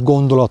hamis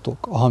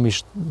gondolatok, a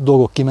hamis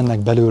dolgok kimennek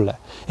belőle,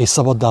 és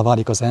szabaddá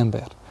válik az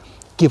ember.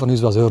 Ki van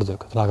űzve az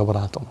ördög, drága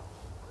barátom?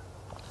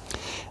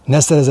 Ne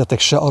szerezzetek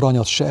se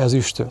aranyat, se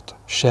ezüstöt,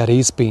 se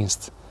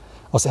rézpénzt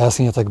az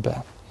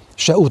elszínyetekbe,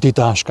 se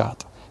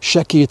útitáskát,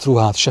 se két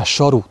ruhát, se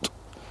sarut,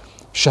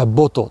 se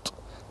botot,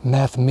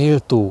 mert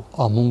méltó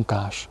a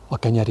munkás a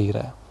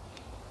kenyerére.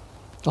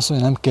 Azt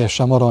mondja, nem kell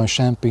sem arany,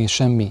 sem pénz,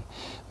 semmi,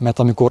 mert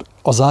amikor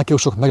az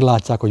ákéusok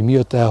meglátják, hogy mi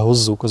jött el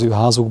hozzuk az ő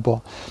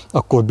házukba,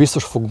 akkor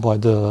biztos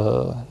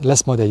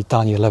lesz majd egy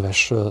tányér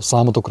leves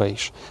számotokra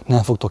is,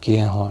 nem fogtok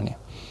ilyen halni.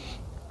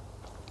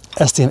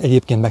 Ezt én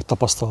egyébként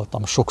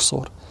megtapasztaltam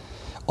sokszor.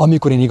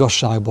 Amikor én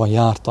igazságban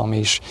jártam,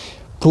 és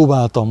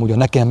próbáltam ugye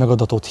nekem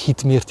megadatott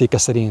hit mértéke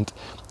szerint,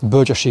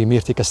 bölcsesség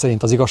mértéke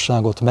szerint az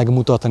igazságot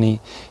megmutatni,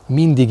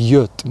 mindig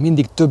jött,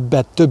 mindig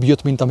több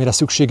jött, mint amire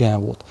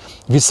szükségem volt.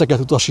 Vissza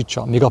kellett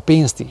utasítsam, még a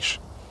pénzt is.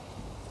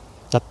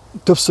 Tehát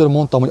többször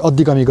mondtam, hogy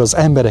addig, amíg az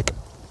emberek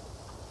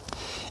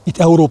itt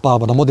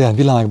Európában, a modern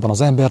világban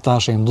az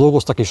embertársaim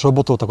dolgoztak és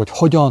robotoltak, hogy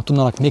hogyan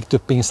tudnának még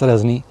több pénzt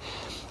szerezni,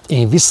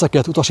 én vissza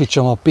kellett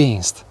utasítsam a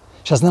pénzt.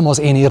 És ez nem az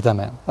én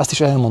érdemem. Ezt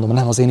is elmondom,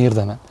 nem az én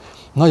érdemem.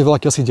 Nagy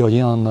valaki azt higgye, hogy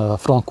ilyen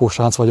frankó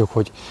srác vagyok,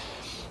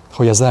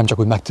 hogy ez nem csak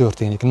úgy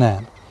megtörténik.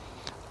 Nem.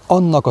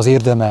 Annak az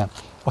érdeme,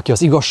 aki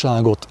az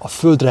igazságot a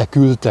földre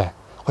küldte,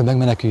 hogy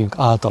megmeneküljünk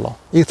általa.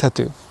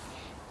 Érthető?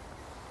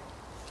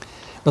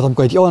 Mert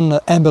amikor egy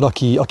olyan ember,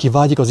 aki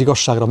vágyik az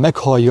igazságra,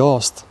 meghallja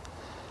azt,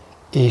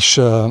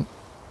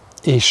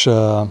 és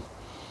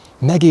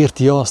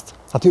megérti azt,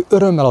 hát ő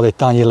örömmel ad egy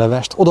tányér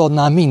levest,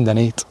 odaadná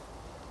mindenét.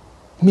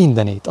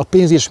 Mindenét, a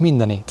pénzért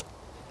mindenét.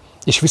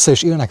 És vissza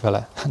is élnek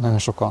vele nagyon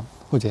sokan.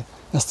 Ugye?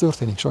 Ez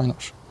történik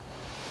sajnos.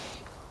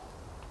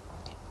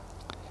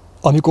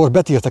 Amikor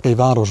betértek egy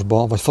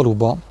városba, vagy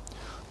faluba,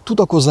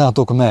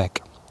 tudakozzátok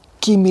meg,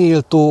 ki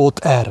méltó ott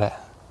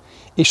erre,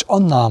 és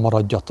annál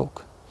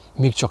maradjatok,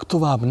 míg csak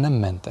tovább nem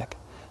mentek.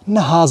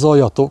 Ne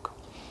házaljatok.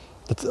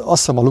 Tehát azt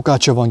hiszem a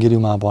Lukács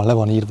evangéliumában le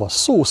van írva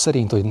szó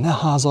szerint, hogy ne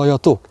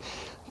házaljatok,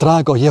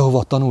 drága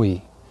Jehova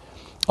tanúi.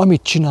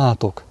 Amit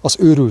csináltok, az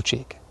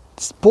őrültség.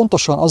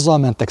 Pontosan azzal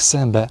mentek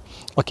szembe,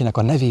 akinek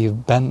a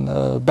nevében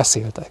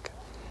beszéltek.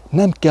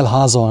 Nem kell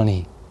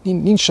házalni,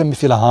 nincs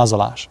semmiféle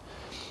házalás.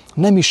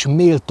 Nem is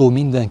méltó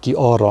mindenki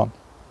arra,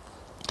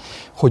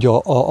 hogy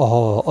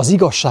az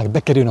igazság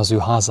bekerüljön az ő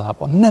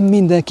házába. Nem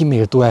mindenki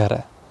méltó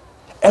erre.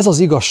 Ez az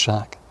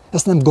igazság.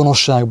 Ezt nem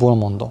gonoszságból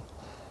mondom.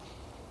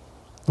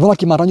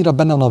 Valaki már annyira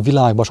benne van a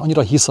világban, és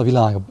annyira hisz a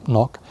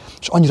világnak,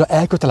 és annyira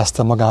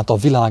elkötelezte magát a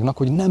világnak,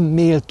 hogy nem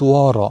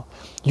méltó arra.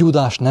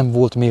 Júdás nem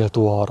volt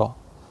méltó arra.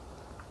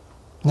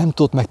 Nem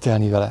tudott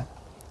megtelni vele.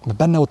 Mert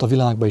benne volt a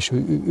világban, és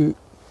ő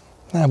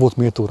nem volt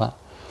méltó rá.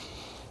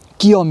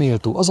 Ki a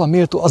méltó? Az a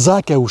méltó, a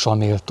Zákeus a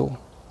méltó.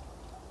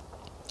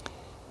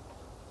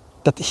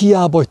 Tehát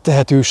hiába, hogy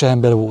tehetős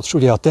ember volt, és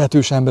ugye a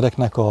tehetős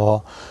embereknek,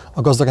 a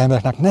gazdag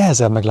embereknek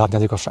nehezebb meglátni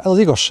az igazság. Ez az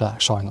igazság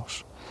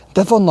sajnos.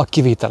 De vannak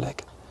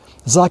kivételek.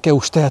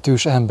 Zákeus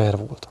tehetős ember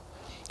volt.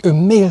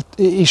 Ő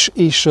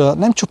és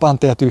nem csupán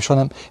tehetős,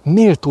 hanem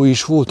méltó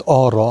is volt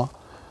arra,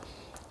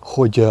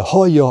 hogy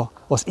hallja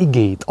az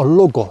igét, a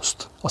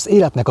logoszt, az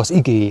életnek az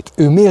igéjét.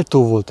 Ő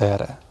méltó volt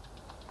erre.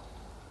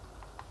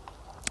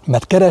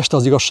 Mert kereste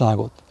az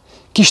igazságot.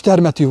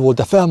 Kistermetű volt,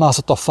 de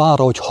felmászott a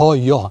fára, hogy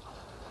hallja.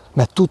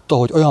 Mert tudta,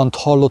 hogy olyant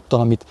hallottan,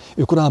 amit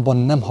ő korábban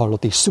nem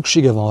hallott, és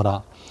szüksége van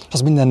rá. És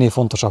az mindennél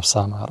fontosabb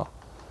számára.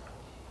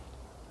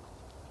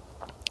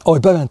 Ahogy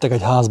bementek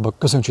egy házba,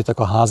 köszöntsétek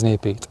a ház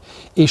népét,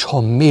 és ha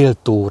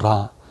méltó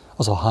rá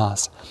az a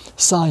ház,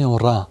 szálljon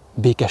rá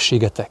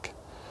békességetek.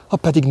 Ha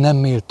pedig nem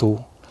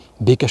méltó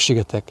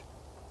békességetek,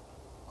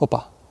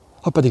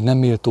 ha pedig nem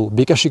méltó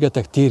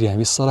békességetek, térjen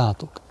vissza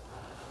rátok.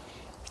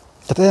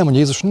 Tehát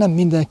elmondja Jézus, nem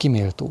mindenki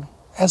méltó.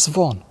 Ez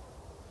van.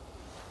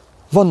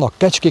 Vannak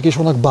kecskék és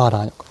vannak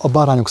bárányok. A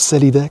bárányok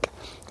szelidek,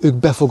 ők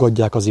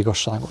befogadják az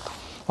igazságot.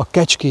 A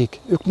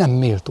kecskék, ők nem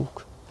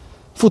méltók.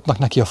 Futnak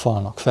neki a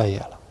falnak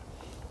fejjel.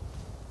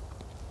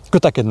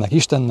 Kötekednek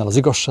Istennel, az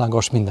igazsággal,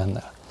 és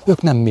mindennel.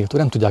 Ők nem méltó,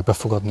 nem tudják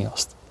befogadni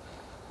azt.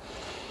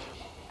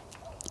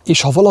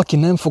 És ha valaki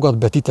nem fogad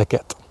be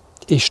titeket,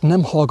 és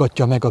nem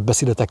hallgatja meg a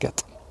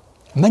beszédeteket,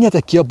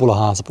 menjetek ki abból a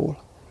házból.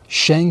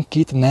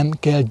 Senkit nem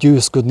kell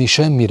győzködni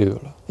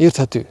semmiről.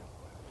 Érthető?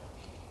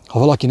 Ha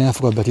valaki nem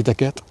fogad be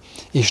titeket,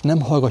 és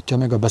nem hallgatja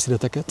meg a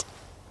beszédeteket,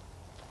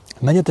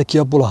 menjetek ki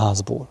abból a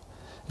házból,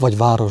 vagy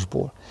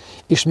városból,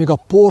 és még a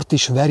port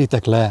is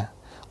veritek le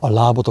a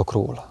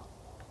lábotokról.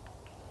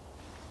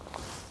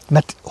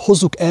 Mert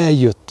hozzuk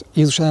eljött,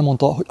 Jézus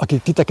elmondta, hogy aki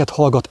titeket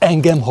hallgat,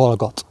 engem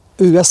hallgat.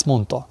 Ő ezt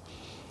mondta,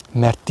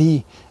 mert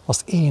ti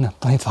az én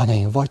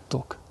tanítványaim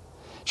vagytok.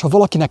 És ha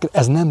valakinek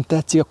ez nem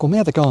tetszik, akkor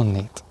menjetek el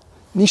annét.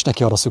 Nincs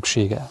neki arra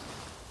szüksége.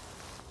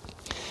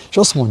 És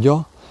azt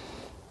mondja,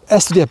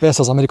 ezt ugye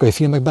persze az amerikai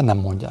filmekben nem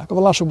mondják, a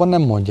vallásokban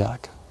nem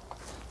mondják.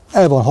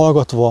 El van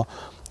hallgatva,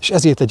 és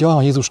ezért egy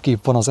olyan Jézus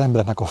kép van az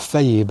embernek a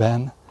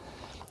fejében,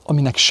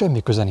 aminek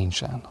semmi köze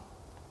nincsen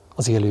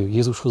az élő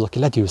Jézushoz, aki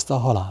legyőzte a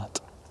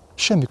halált.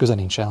 Semmi köze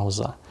nincsen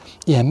hozzá.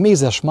 Ilyen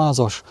mézes,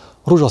 mázas,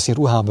 rózsaszín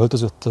ruhába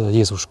öltözött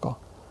Jézuska.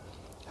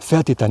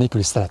 Feltétel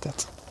nélküli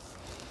szeretet.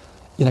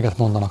 Ilyeneket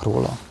mondanak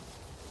róla.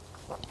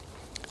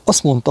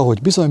 Azt mondta,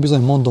 hogy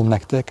bizony-bizony mondom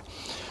nektek,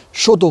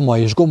 Sodoma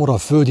és Gomorra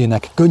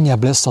földjének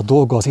könnyebb lesz a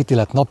dolga az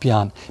ítélet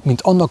napján,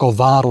 mint annak a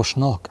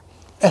városnak.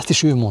 Ezt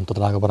is ő mondta,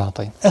 drága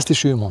barátaim. Ezt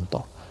is ő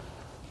mondta.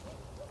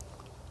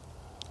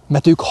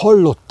 Mert ők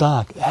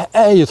hallották,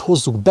 eljött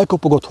hozzuk,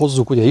 bekopogott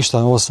hozzuk ugye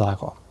Isten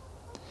országa.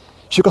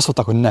 És ők azt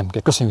mondták, hogy nem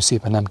kell, köszönjük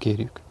szépen, nem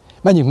kérjük.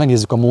 Menjünk,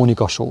 megnézzük a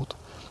Mónika show-t,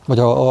 vagy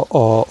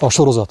a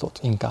sorozatot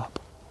inkább.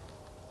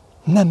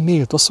 Nem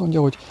méltó, azt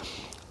mondja, hogy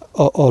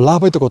a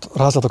lábaitokat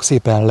rázzátok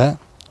szépen le,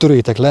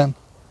 törjétek le,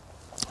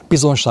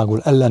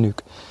 bizonyságul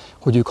ellenük,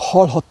 hogy ők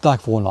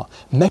hallhatták volna,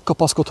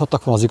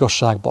 megkapaszkodhattak volna az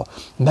igazságba,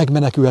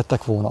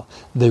 megmenekülhettek volna,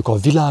 de ők a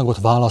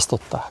világot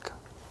választották.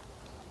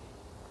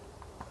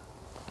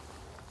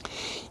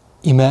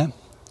 Ime,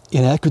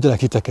 én elküldelek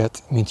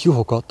titeket, mint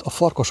juhokat a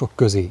farkasok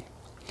közé.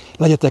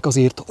 Legyetek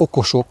azért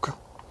okosak,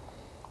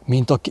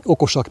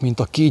 mint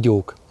a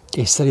kígyók,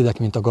 és szelídek,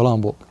 mint a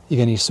galambok.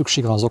 Igenis,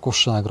 szükség van az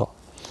okosságra.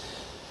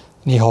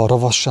 Néha a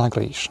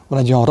ravasságra is. Van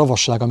egy olyan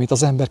ravasság, amit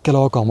az ember kell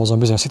alkalmazni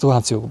bizonyos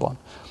szituációkban.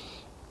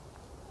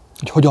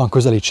 Hogy hogyan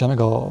közelítse meg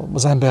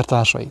az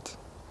embertársait.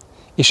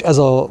 És ez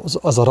a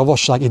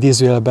ravasság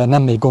idézőjelben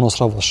nem egy gonosz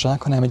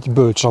ravasság, hanem egy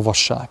bölcs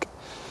ravasság.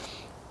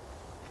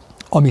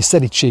 Ami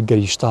szelídséggel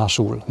is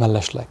társul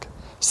mellesleg.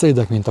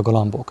 Szelídek, mint a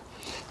galambok.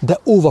 De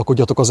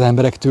óvakodjatok az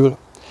emberektől,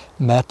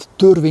 mert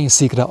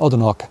törvényszékre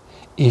adnak,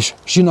 és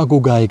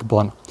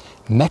zsinagógáikban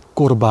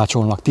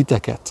megkorbácsolnak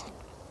titeket.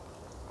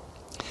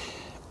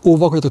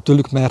 Óvakodjatok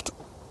tőlük,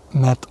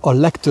 mert a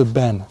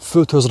legtöbben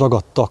földhöz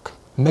ragadtak,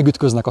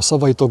 megütköznek a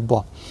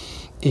szavaitokba,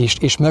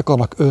 és meg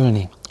akarnak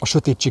ölni. A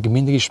sötétség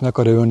mindig is meg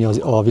akar ölni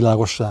a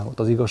világosságot,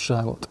 az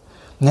igazságot.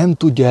 Nem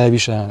tudja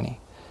elviselni.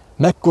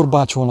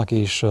 Megkorbácsolnak,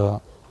 és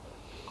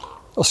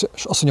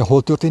azt mondja,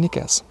 hol történik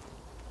ez?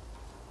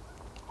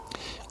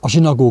 A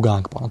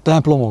zsinagógánkban, a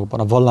templomokban,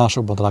 a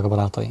vallásokban, drága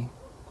barátaim.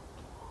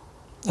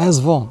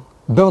 Ez van.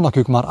 Be vannak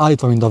ők már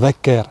állítva, mint a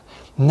vekker.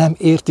 Nem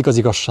értik az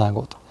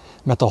igazságot.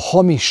 Mert a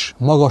hamis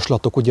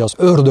magaslatok, ugye az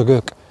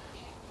ördögök,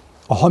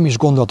 a hamis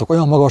gondolatok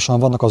olyan magasan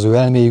vannak az ő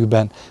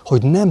elméjükben,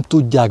 hogy nem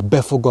tudják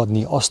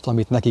befogadni azt,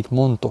 amit nekik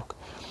mondtok.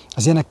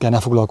 Az ilyenekkel ne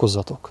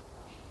foglalkozzatok.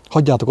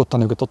 Hagyjátok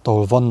ottan őket ott,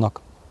 ahol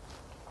vannak.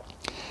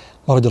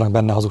 Maradjanak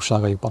benne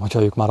hazugságaikban,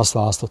 hogyha ők már azt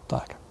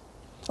választották.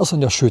 Azt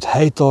mondja, sőt,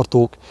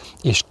 helytartók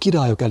és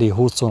királyok elé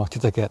hurcolnak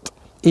titeket.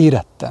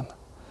 Érettem.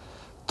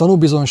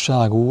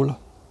 Tanúbizonyságul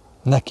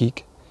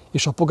nekik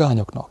és a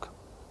pogányoknak.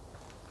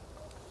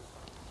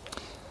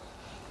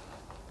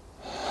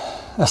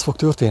 Ez fog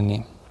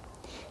történni.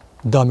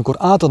 De amikor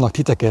átadnak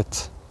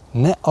titeket,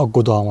 ne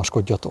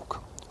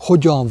aggodalmaskodjatok.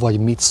 Hogyan vagy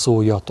mit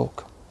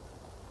szóljatok.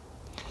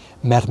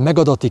 Mert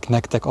megadatik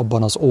nektek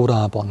abban az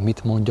órában,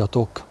 mit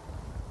mondjatok.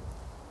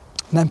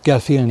 Nem kell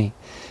félni.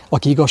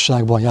 Aki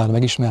igazságban jár,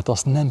 megismerte,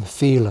 azt nem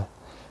fél,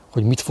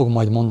 hogy mit fog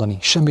majd mondani.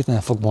 Semmit nem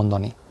fog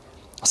mondani.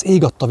 Az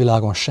ég adta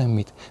világon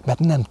semmit, mert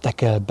nem te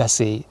kell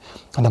beszélj,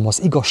 hanem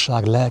az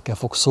igazság lelke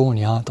fog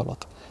szólni általad.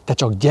 Te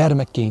csak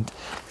gyermekként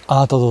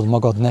átadod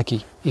magad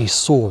neki, és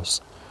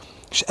szólsz.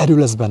 És erő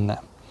lesz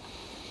benne.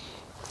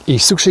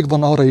 És szükség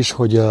van arra is,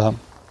 hogy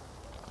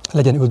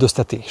legyen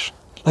üldöztetés,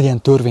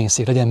 legyen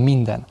törvényszék, legyen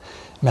minden.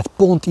 Mert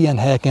pont ilyen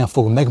helyeken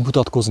fog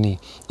megmutatkozni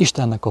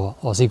Istennek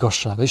az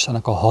igazsága,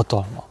 Istennek a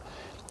hatalma.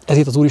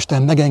 Ezért az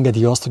Úristen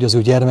megengedi azt, hogy az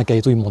ő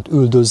gyermekeit úgymond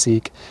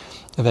üldözzék,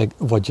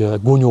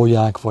 vagy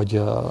gonyolják,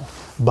 vagy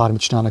bármit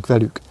csinálnak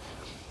velük.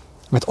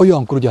 Mert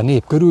olyankor ugye a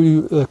nép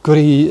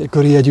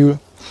köré jegyül,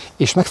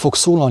 és meg fog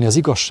szólalni az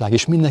igazság,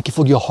 és mindenki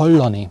fogja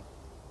hallani.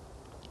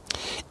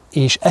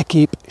 És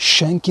ekképp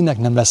senkinek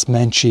nem lesz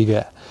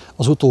mentsége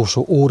az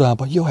utolsó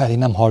órában, jaj, én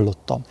nem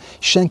hallottam.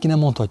 Senki nem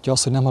mondhatja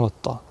azt, hogy nem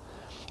hallotta.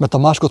 Mert a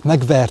másikat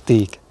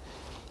megverték,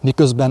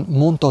 miközben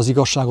mondta az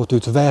igazságot,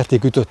 őt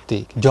verték,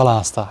 ütötték,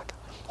 gyalázták,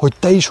 hogy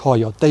te is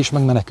halljad, te is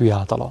megmenekülj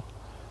általa.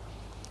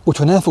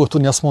 Úgyhogy nem fogod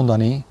tudni azt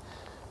mondani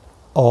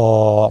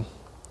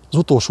az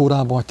utolsó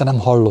órában, hogy te nem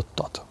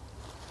hallottad.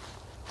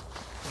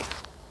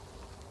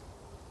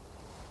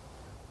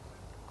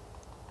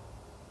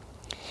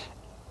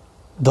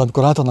 De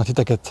amikor átadnak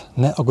titeket,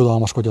 ne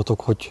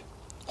aggodalmaskodjatok,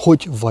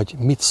 hogy vagy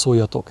mit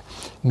szóljatok,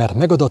 mert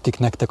megadatik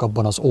nektek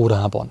abban az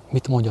órában,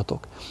 mit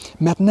mondjatok.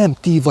 Mert nem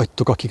ti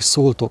vagytok, akik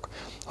szóltok,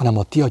 hanem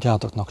a ti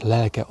atyátoknak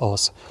lelke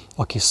az,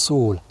 aki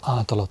szól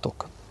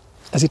általatok.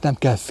 Ezért nem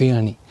kell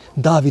félni.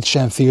 Dávid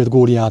sem félt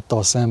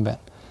Góliáttal szemben.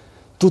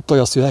 Tudta,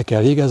 hogy azt, hogy el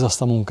kell végezni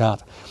azt a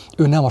munkát.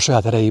 Ő nem a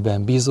saját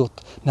erejében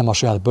bízott, nem a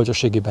saját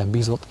bölcsességében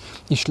bízott,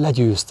 és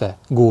legyőzte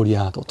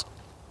Góliátot.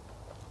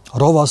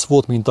 Ravasz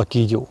volt, mint a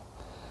kígyó,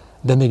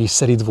 de mégis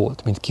szerid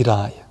volt, mint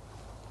király,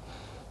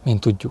 mint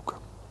tudjuk.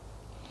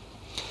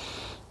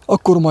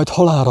 Akkor majd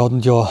halálra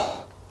adja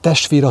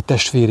testvér a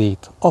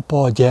testvérét,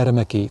 apa a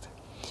gyermekét,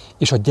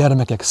 és a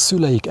gyermekek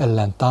szüleik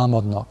ellen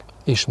támadnak,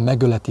 és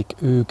megöletik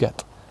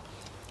őket.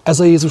 Ez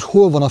a Jézus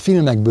hol van a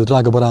filmekből,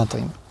 drága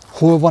barátaim?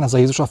 Hol van ez a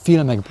Jézus a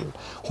filmekből?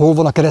 Hol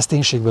van a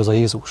kereszténységből ez a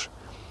Jézus?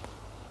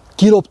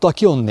 Ki lopta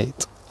ki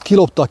onnét? Ki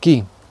lopta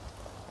ki?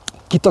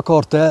 Kit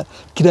akart el?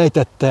 Ki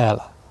rejtette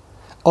el?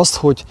 Azt,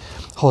 hogy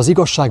ha az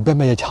igazság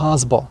bemegy egy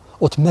házba,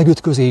 ott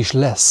megütközés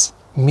lesz.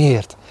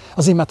 Miért?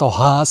 Azért, mert a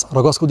ház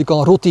ragaszkodik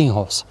a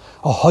rutinhoz,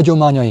 a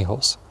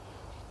hagyományaihoz,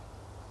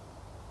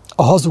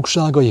 a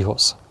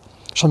hazugságaihoz.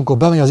 És amikor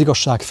bemegy az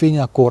igazság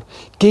fénye, akkor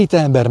 2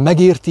 ember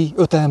megérti,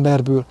 5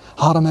 emberből,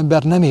 3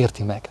 ember nem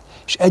érti meg.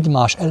 És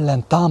egymás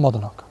ellen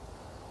támadnak.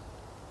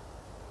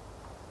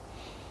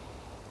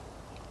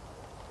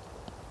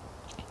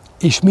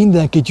 És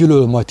mindenki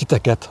gyűlöl majd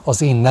titeket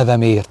az én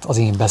nevemért, az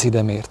én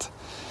beszédemért.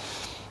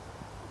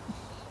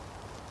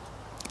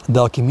 De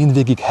aki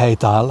mindvégig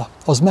helytáll,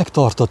 az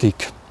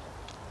megtartatik.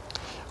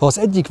 Ha az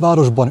egyik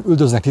városban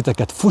üldöznek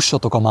titeket,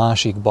 fussatok a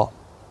másikba.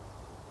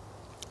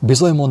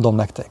 Bizony mondom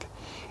nektek,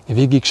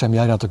 végig sem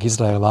járjátok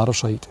Izrael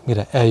városait,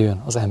 mire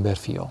eljön az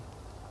emberfia.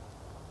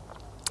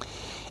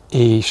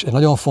 És egy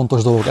nagyon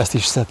fontos dolog, ezt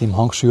is szeretném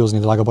hangsúlyozni,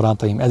 drága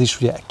barátaim, ez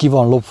is ugye ki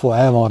van lopva,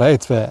 el van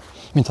rejtve,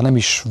 mintha nem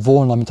is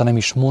volna, mintha nem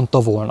is mondta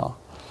volna.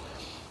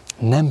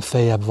 Nem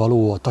feljebb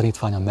való a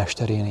tanítvány a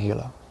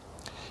mesterénél,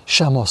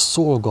 sem a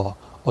szolga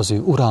az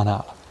ő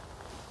uránál.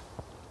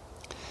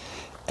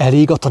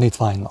 Elég a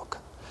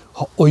tanítványnak,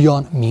 ha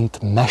olyan,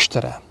 mint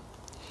mestere,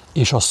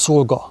 és a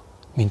szolga,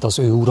 mint az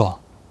ő ura.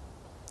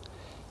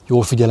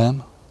 Jól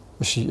figyelem,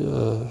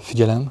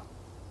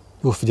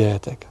 jól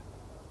figyeljetek.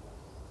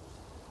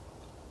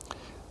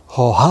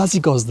 Ha a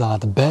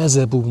házigazdát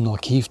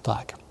Beelzebubnak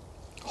hívták,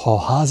 ha a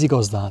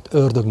házigazdát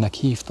ördögnek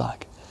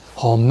hívták,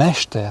 ha a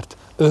mestert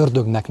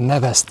ördögnek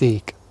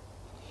nevezték,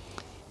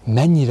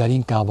 mennyivel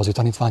inkább az ő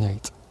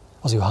tanítványait,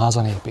 az ő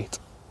házanépét.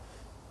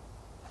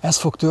 Ez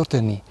fog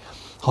történni.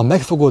 Ha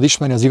meg fogod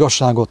ismerni az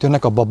igazságot,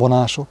 jönnek a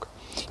babonások,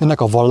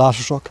 jönnek a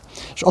vallásosok,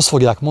 és azt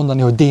fogják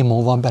mondani, hogy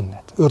démon van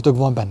benned, ördög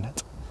van benned.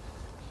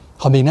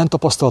 Ha még nem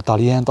tapasztaltál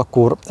ilyent,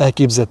 akkor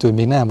elképzelhető,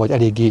 még nem vagy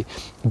eléggé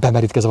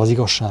bemerítkezve az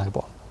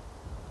igazságba.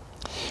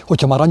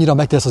 Hogyha már annyira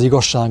megtérsz az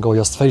igazsággal, hogy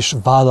azt fel is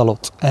vállalod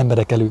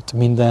emberek előtt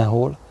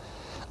mindenhol,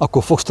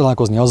 akkor fogsz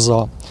találkozni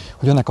azzal,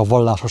 hogy jönnek a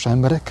vallásos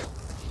emberek,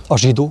 a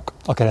zsidók,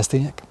 a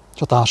keresztények,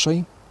 és a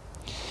társai,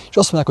 és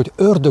azt mondják,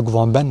 hogy ördög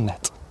van benned,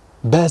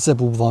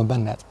 Belzebub van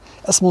benned.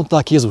 Ezt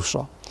mondták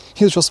Jézusra.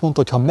 Jézus azt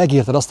mondta, hogy ha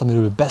megérted azt,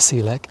 amiről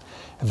beszélek,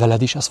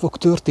 veled is ez fog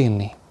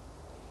történni.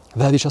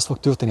 Veled is ez fog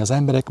történni. Az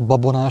emberek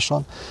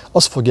babonásan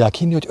azt fogják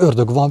hinni, hogy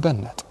ördög van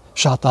benned,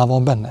 sátán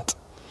van benned.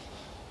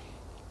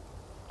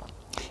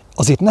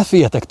 Azért ne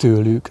féljetek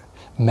tőlük,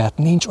 mert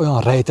nincs olyan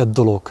rejtett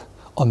dolog,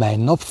 amely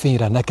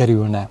napfényre ne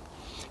kerülne,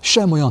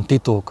 sem olyan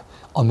titok,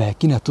 amely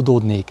ki ne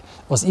tudódnék,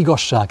 az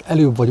igazság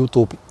előbb vagy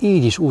utóbb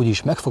így is úgy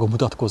is meg fog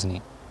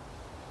mutatkozni.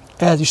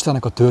 Ez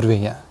Istennek a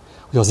törvénye,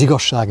 hogy az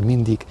igazság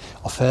mindig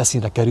a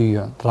felszínre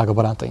kerüljön, drága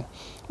barátaim.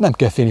 Nem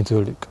kell félni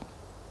tőlük.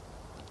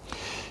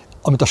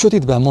 Amit a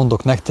sötétben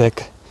mondok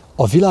nektek,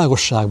 a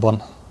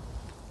világosságban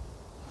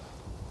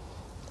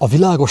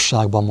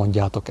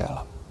mondjátok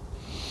el.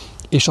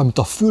 És amit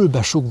a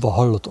fülbe sugva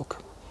hallotok,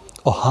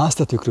 a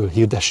háztetőkről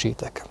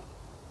hirdessétek.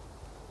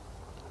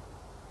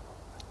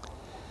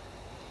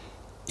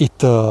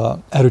 Itt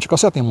erről csak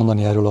azt szeretném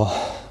mondani erről a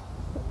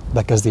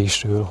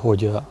bekezdésről,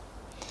 hogy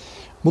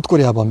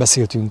múltkorjában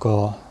beszéltünk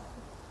a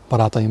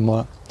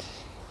barátaimmal,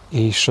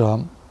 és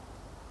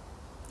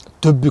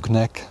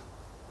többüknek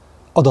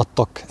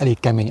adattak elég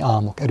kemény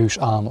álmok, erős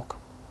álmok,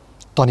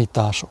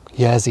 tanítások,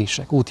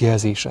 jelzések,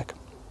 útjelzések.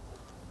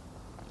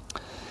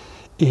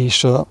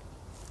 És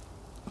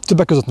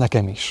többek között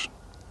nekem is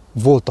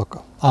voltak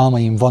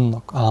álmaim,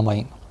 vannak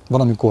álmaim.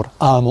 Van, amikor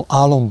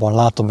álomban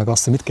látom meg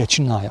azt, hogy mit kell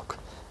csináljak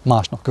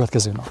másnap,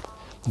 következő nap.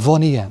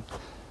 Van ilyen.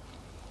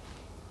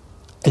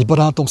 Egy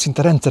barátom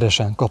szinte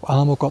rendszeresen kap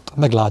álmokat,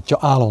 meglátja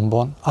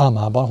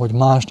álmában, hogy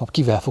másnap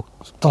kivel fog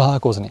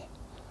találkozni.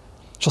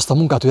 És azt a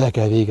munkát ő el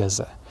kell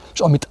végezze. És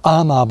amit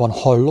álmában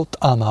hallott,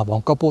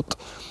 álmában kapott,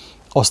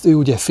 azt ő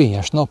ugye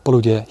fényes nappal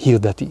ugye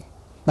hirdeti,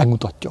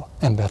 megmutatja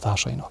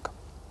embertársainak.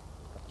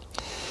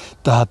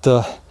 Tehát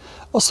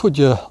az,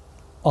 hogy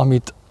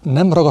amit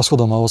nem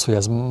ragaszkodom ahhoz, hogy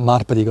ez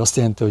már pedig azt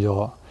jelenti,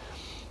 hogy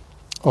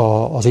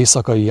az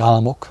éjszakai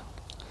álmok,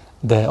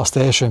 de az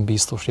teljesen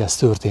biztos, hogy ez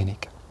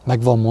történik.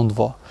 Meg van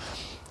mondva,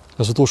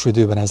 az utolsó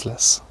időben ez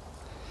lesz.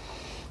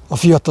 A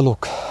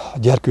fiatalok, a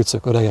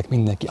gyerkőcök, öregek,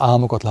 mindenki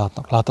álmokat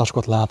látnak,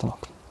 látásokat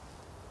látnak,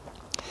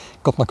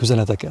 kapnak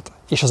üzeneteket.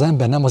 És az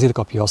ember nem azért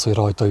kapja azt, hogy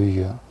rajta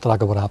üljön,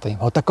 drága barátaim.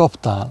 Ha te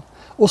kaptál,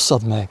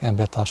 osszad meg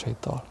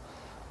embertársaiddal.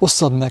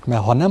 Osszad meg,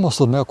 mert ha nem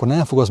osztod meg, akkor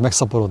nem fogsz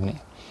megszaporodni.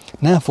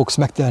 Nem fogsz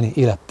megtelni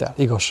élettel,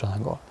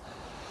 igazsággal.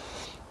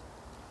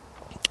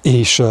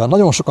 És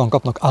nagyon sokan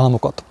kapnak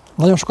álmokat.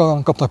 Nagyon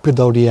sokan kapnak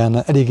például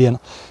elég ilyen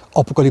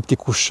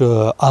apokaliptikus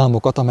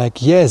álmokat,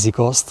 amelyek jelzik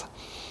azt,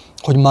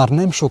 hogy már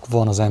nem sok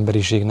van az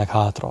emberiségnek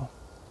hátra.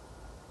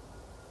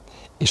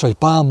 És ahogy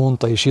Pál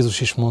mondta, és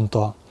Jézus is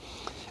mondta,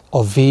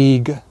 a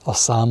vég, a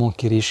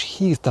számonkérés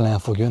hirtelen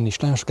fog jönni, és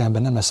nagyon sok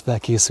ember nem lesz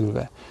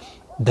felkészülve.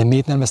 De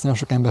miért nem lesz nagyon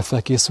sok ember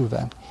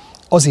felkészülve?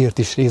 Azért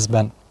is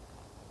részben,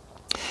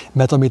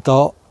 mert amit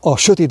a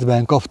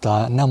sötétben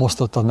kaptál, nem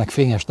osztottad meg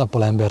fényes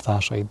nappal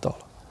embertársaiddal.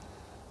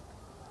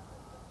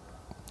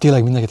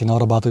 Tényleg mindenkit én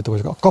arra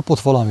bátorítok, hogy kapott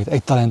valamit,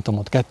 1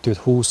 talentumot, 2,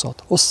 20-at,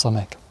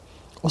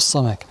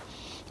 ossza meg,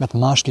 mert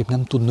másképp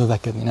nem tud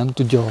növekedni, nem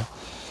tudja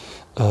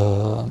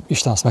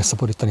Isten azt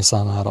megszaporítani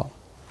számára.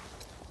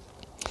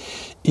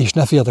 És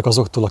ne féljetek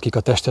azoktól, akik a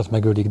testet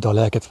megölik, de a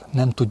lelket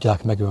nem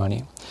tudják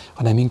megölni,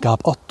 hanem inkább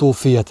attól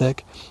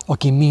féljetek,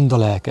 aki mind a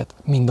lelket,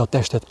 mind a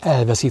testet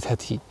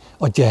elveszítheti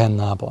a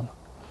gyehennában.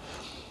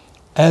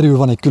 Erről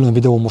van egy külön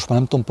videó, most már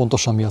nem tudom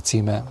pontosan mi a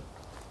címe,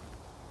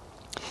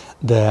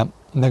 de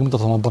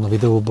megmutatom abban a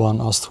videóban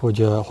azt,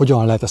 hogy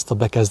hogyan lehet ezt a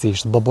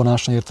bekezdést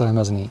babonásan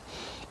értelmezni,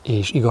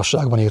 és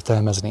igazságban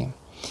értelmezni.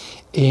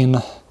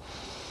 Én,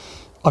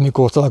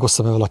 amikor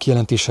találkoztam ezzel a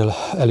kijelentéssel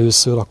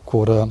először,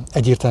 akkor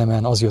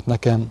egyértelműen az jött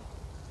nekem,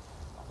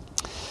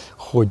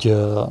 hogy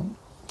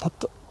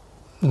hát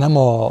nem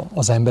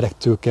az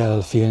emberektől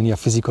kell félni, a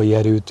fizikai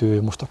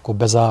erőtől, most akkor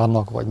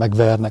bezárnak, vagy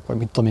megvernek, vagy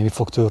mit tudom én, mi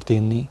fog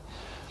történni.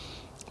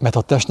 Mert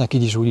a testnek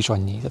így is úgy is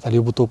annyi, tehát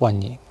előbb-utóbb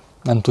annyi.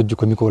 Nem tudjuk,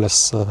 hogy mikor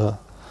lesz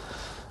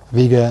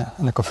vége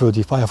ennek a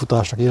földi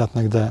pályafutásnak,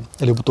 életnek, de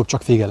előbb-utóbb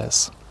csak vége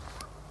lesz.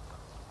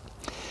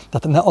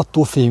 Tehát ne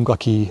attól féljünk,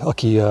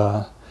 aki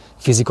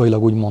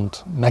fizikailag úgymond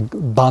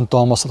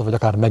megbántalmazhat, vagy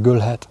akár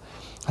megölhet,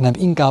 hanem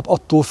inkább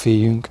attól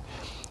féljünk,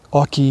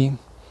 aki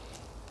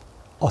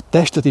a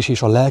testet is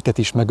és a lelket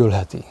is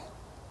megölheti.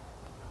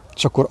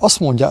 És akkor azt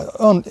mondja,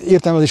 olyan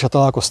értelmezéssel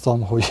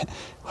találkoztam,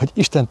 hogy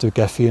Istentől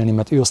kell félni,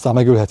 mert ő aztán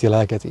megölheti a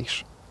lelket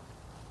is.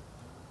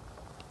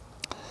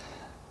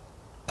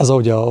 Ez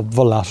ugye a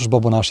vallásos,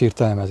 babonás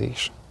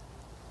értelmezés.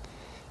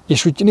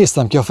 És úgy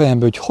néztem ki a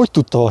fejembe, hogy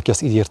tudta valaki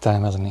ezt így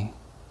értelmezni.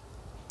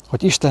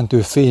 Hogy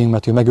Istentől féljünk,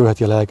 mert ő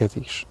megölheti a lelket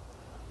is.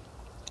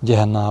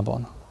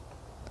 gyehennában.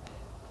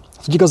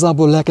 Hogy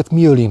igazából lelket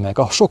mi öli meg?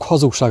 A sok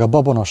hazugság, a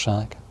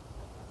babonaság,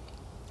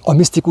 a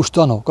misztikus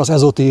tanok, az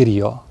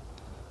ezotéria,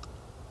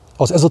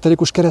 az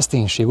ezoterikus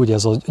kereszténység, ugye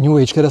ez a New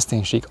Age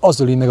kereszténység, az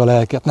öli meg a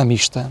lelket, nem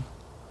Isten.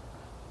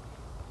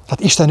 Hát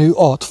Isten ő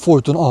ad,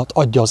 folyton ad,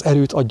 adja az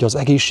erőt, adja az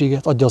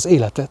egészséget, adja az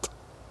életet.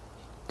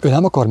 Ő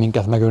nem akar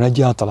minket megölni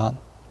egyáltalán.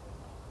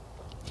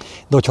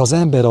 De hogyha az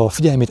ember a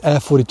figyelmét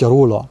elfordítja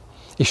róla,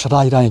 és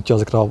ráirányítja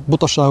ezekre a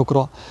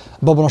butaságokra,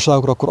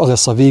 babonaságokra, akkor az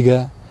lesz a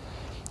vége,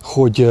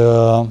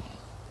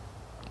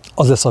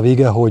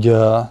 hogy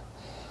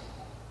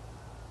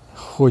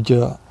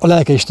a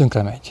lelke is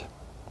tönkre megy.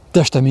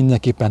 Teste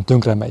mindenképpen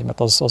tönkre megy, mert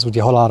az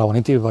ugye halálra van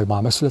ítélve, vagy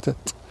már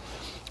megszületett.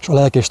 És a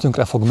lelke is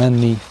tönkre fog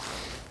menni,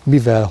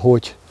 mivel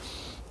hogy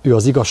ő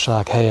az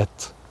igazság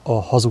helyett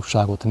a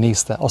hazugságot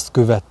nézte, azt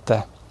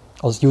követte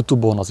az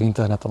YouTube-on, az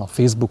interneten, a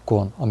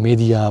Facebookon, a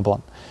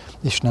médiában,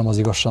 és nem az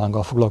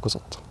igazsággal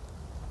foglalkozott.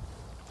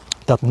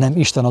 Tehát nem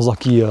Isten az,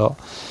 aki a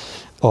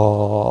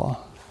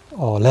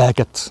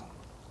lelket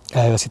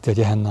elveszíti a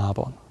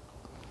gyehennában.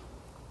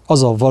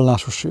 Az a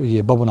vallásos,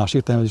 babonás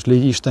értelmezés,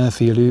 légy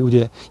istenfélő,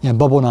 ugye ilyen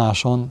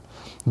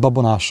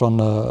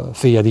babonásan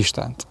féljed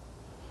Istent.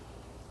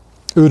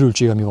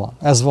 Őrültség, ami van.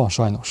 Ez van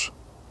sajnos.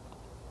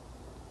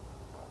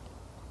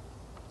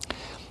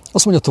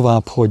 Azt mondja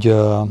tovább, hogy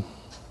jó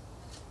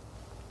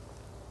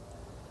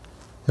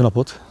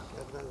napot!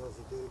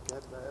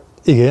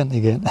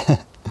 Igen.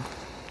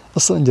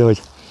 Azt mondja,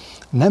 hogy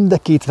nem de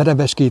 2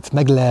 verebecskét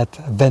meg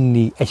lehet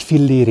venni egy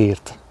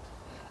fillérért,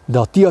 de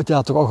a ti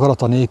atyátok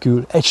akarata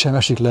nélkül egy sem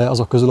esik le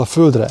azok közül a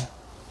földre.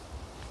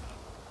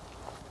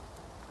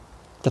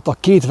 Tehát a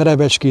 2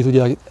 verebecskét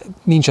ugye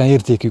nincsen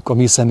értékük a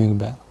mi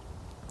szemünkben.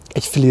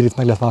 Egy fillérért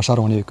meg lehet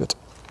vásárolni őket.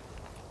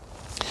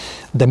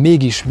 De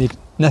mégis, még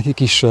nekik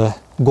is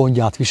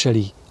gondját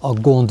viseli a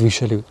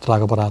gondviselő,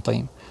 drága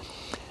barátaim.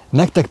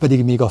 Nektek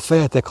pedig még a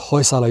fejetek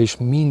hajszála is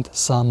mind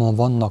számon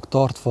vannak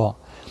tartva.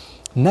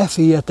 Ne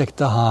féljetek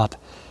tehát,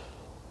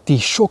 ti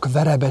sok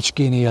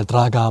verebecskénél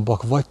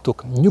drágábbak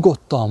vagytok,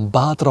 nyugodtan,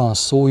 bátran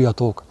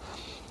szóljatok,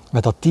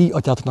 mert a ti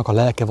atyátoknak a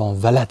lelke van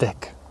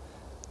veletek.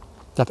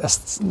 Tehát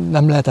ezt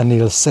nem lehet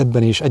ennél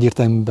szebben és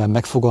egyértelműen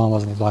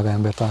megfogalmazni, drága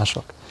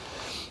embertársak.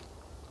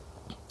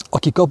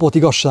 Aki kapott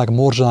igazság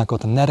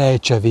morzsákat, ne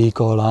rejtse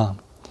véka alá,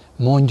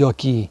 mondja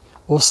ki,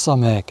 ossza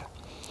meg,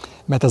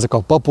 mert ezek a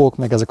papok,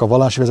 meg ezek a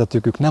vallási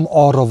vezetők, ők nem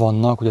arra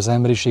vannak, hogy az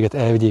emberiséget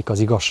elvigyék az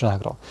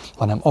igazságra,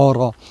 hanem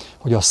arra,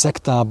 hogy a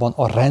szektában,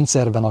 a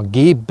rendszerben, a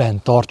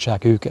gépben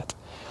tartsák őket.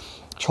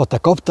 És ha te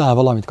kaptál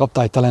valamit,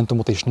 kaptál egy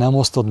talentumot, és nem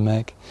osztod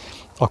meg,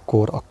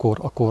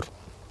 akkor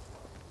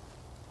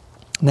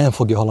nem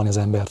fogja hallani az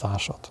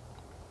embertársat.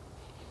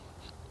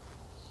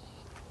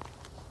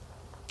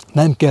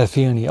 Nem kell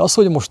félni. Az,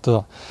 hogy most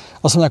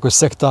azt mondják, hogy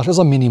szektás, ez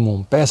a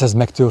minimum. Persze ez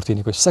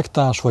megtörténik, hogy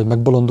szektás vagy,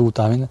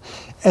 megbolondultál, minden.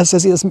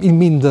 Ez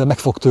mind meg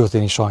fog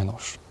történni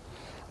sajnos.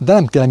 De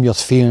nem kell emiatt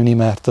félni,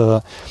 mert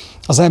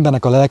az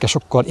embernek a lelke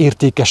sokkal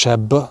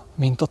értékesebb,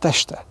 mint a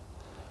teste.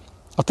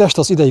 A test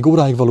az ideig,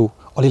 óráig való,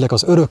 a lélek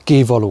az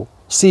örökké való.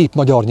 Szép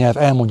magyar nyelv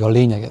elmondja a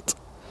lényeget.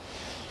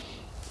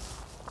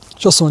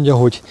 És azt mondja,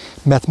 hogy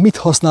mert mit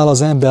használ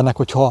az embernek,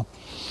 hogyha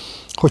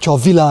a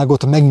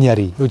világot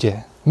megnyeri,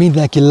 ugye?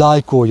 Mindenki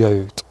lájkolja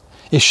őt,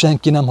 és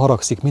senki nem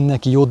haragszik,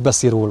 mindenki jót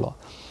beszél róla.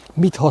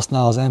 Mit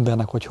használ az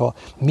embernek, hogyha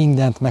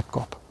mindent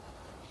megkap?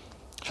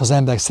 És az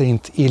emberek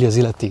szerint éli az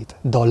életét,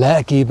 de a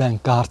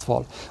lelkében kárt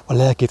val, a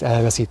lelkét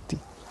elveszíti.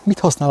 Mit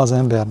használ az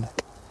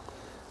embernek?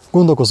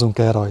 Gondolkozzunk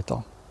el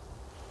rajta.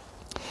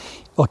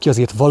 Aki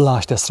azért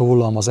vallást tesz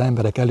rólam az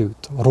emberek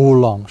előtt,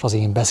 rólam, és az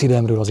én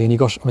beszédemről, az én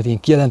amit én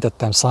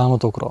kijelentettem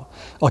számotokra,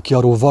 aki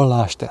arról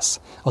vallást tesz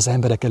az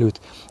emberek előtt,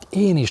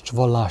 én is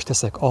vallást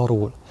teszek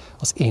arról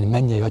az én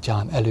mennyei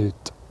atyám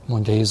előtt,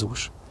 mondja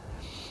Jézus.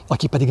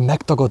 Aki pedig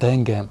megtagad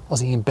engem,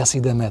 az én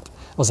beszédemet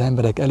az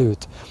emberek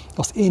előtt,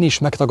 azt én is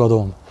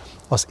megtagadom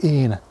az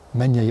én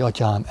mennyei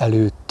atyám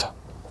előtt.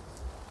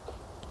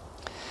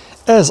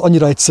 Ez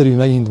annyira egyszerű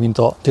megint, mint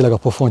tényleg a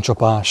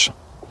pofoncsapás.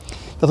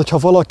 Tehát,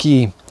 hogyha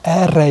valaki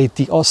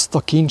elrejti azt a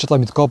kincset,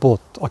 amit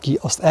kapott, aki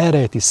azt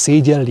elrejti,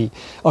 szégyelli,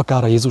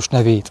 akár a Jézus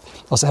nevét,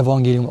 az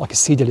evangélium, aki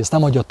szégyelli, ezt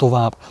nem adja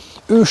tovább,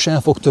 ő sem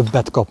fog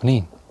többet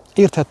kapni.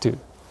 Érthető?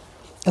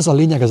 Ez a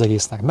lényeg az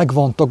egésznek. Meg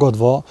van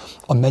tagadva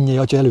a mennyei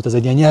atya előtt, ez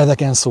egy ilyen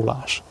nyelveken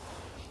szólás.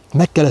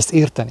 Meg kell ezt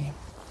érteni.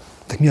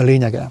 De mi a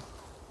lényege?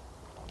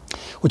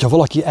 Hogyha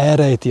valaki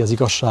elrejti az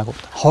igazságot,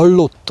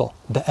 hallotta,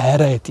 de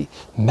elrejti,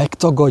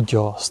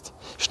 megtagadja azt,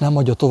 és nem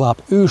adja tovább,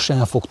 ő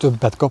sem fog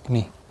többet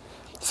kapni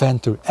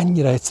fentről.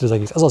 Ennyire egyszerű az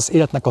egész. Ez az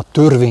életnek a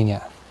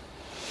törvénye.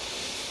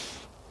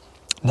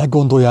 Ne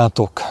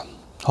gondoljátok,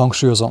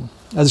 hangsúlyozom,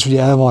 ez is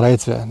ugye el van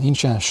rejtve,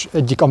 nincsen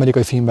egyik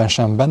amerikai filmben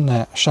sem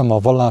benne, sem a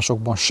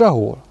vallásokban,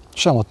 sehol,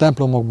 sem a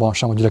templomokban,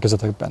 sem a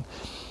gyülekezetekben.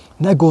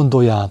 Ne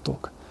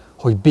gondoljátok,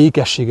 hogy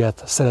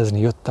békességet szerezni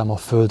jöttem a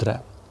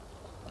földre.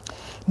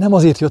 Nem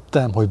azért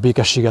jöttem, hogy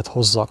békességet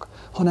hozzak,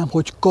 hanem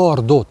hogy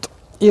kardot,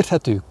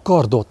 érthető,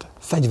 kardot,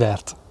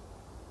 fegyvert.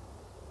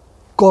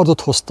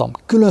 kardot hoztam,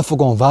 külön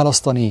fogom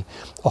választani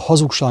a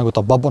hazugságot,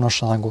 a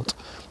babonaságot,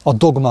 a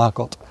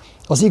dogmákat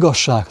az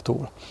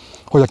igazságtól,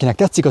 hogy akinek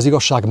tetszik az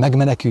igazság,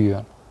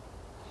 megmeneküljön.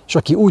 És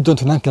aki úgy dönt,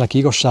 hogy nem kell neki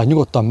igazság,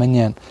 nyugodtan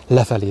menjen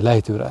lefelé,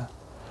 lejtőre.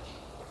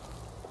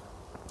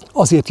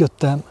 Azért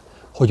jöttem,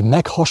 hogy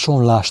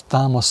meghasonlást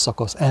támasszak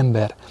az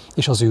ember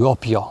és az ő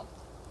apja,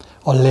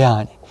 a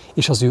leány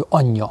és az ő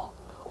anyja,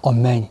 a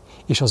menny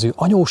és az ő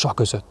anyósa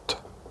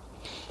között.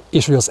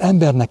 És hogy az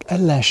embernek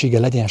ellensége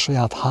legyen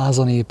saját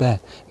házanépe,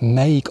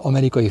 melyik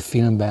amerikai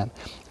filmben,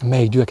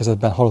 melyik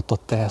gyülekezetben hallottad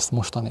te ezt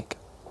mostanig?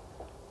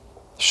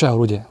 Sehol,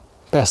 ugye?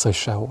 Persze, hogy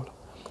sehol.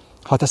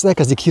 Ha ezt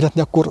elkezdik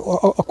hirdetni,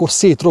 akkor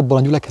szétrobban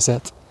a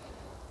gyülekezet.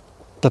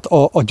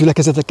 Tehát a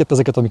gyülekezeteket,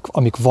 ezeket,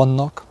 amik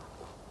vannak,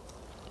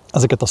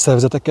 ezeket a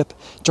szervezeteket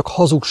csak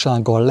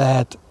hazugsággal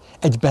lehet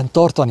egyben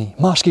tartani.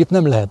 Másképp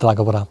nem lehet,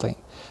 drága barátaim.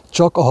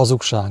 Csak a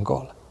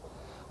hazugsággal.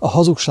 A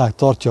hazugság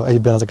tartja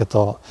egyben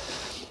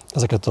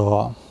ezeket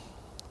a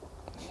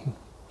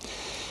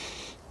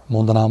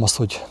mondanám azt,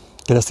 hogy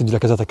keresztény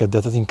gyülekezeteket,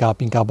 de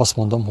inkább azt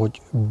mondom,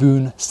 hogy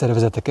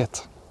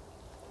bűnszervezeteket.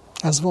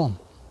 Ez van.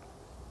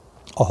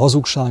 A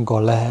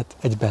hazugsággal lehet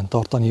egyben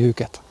tartani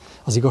őket.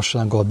 Az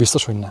igazsággal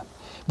biztos, hogy nem.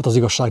 Mert az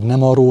igazság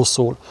nem arról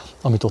szól,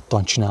 amit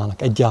ottan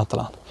csinálnak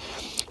egyáltalán.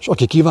 És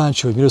aki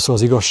kíváncsi, hogy miről szól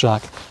az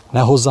igazság, ne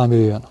hozzám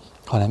jöjjön,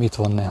 hanem itt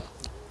van, nem.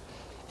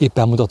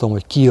 Éppen mutatom,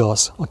 hogy ki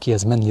az,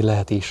 akihez menni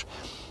lehet is.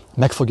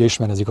 Meg fogja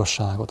ismerni az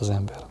igazságot az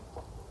ember.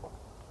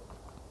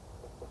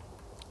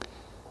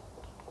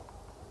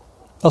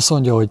 Azt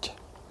mondja, hogy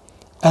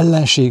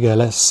ellensége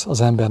lesz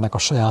az embernek a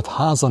saját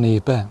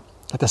házanépe.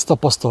 Hát ezt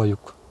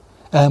tapasztaljuk.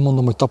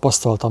 Elmondom, hogy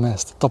tapasztaltam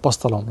ezt.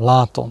 Tapasztalom,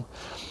 látom.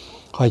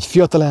 Ha egy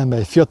fiatal ember,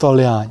 egy fiatal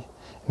leány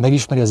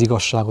megismeri az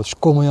igazságot, és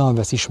komolyan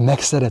vesz, és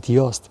megszereti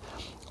azt,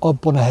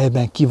 abban a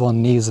helyben ki van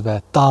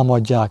nézve,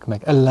 támadják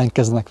meg,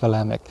 ellenkeznek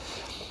vele meg.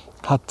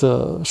 Hát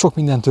sok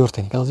minden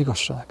történik, ez az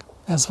igazság.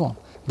 Ez van.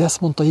 De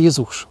ezt mondta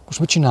Jézus. Most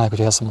mit csinálják,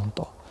 hogy ezt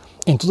mondta?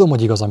 Én tudom,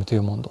 hogy igaz, amit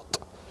ő mondott.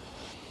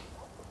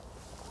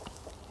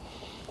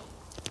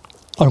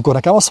 Amikor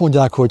nekem azt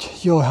mondják, hogy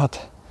jaj,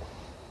 hát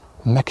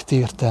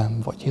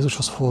megtértem, vagy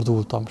Jézushoz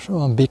fordultam, és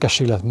olyan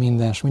békesség lett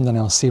minden, és minden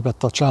olyan szép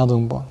lett a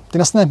családunkban.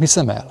 Én ezt nem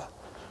hiszem el.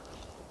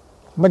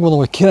 Megmondom,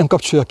 hogy kérem,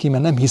 kapcsolja ki,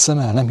 mert nem hiszem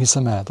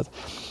el. Tehát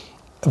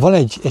van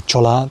egy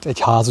család, egy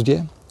ház, ugye,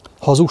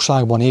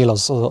 hazugságban él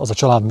az a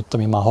család, mit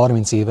tudom én, már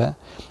 30 éve,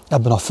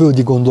 ebben a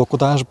földi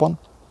gondolkodásban.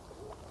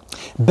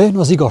 Bejön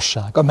az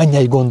igazság, a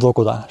mennyei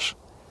gondolkodás,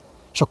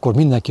 és akkor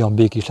mindenki olyan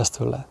békés lesz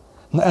tőle.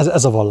 Na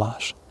ez a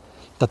vallás.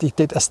 Tehát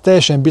itt ez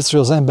teljesen biztos,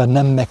 hogy az ember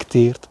nem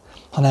megtért,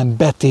 hanem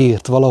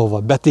betért valahova,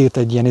 betért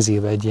egy ilyen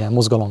izébe, egy ilyen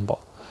mozgalomba.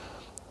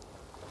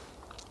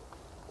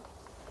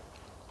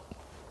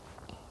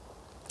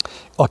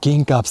 Aki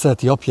inkább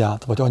szereti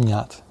apját vagy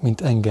anyját,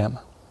 mint engem,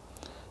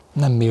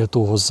 nem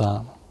méltó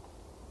hozzám.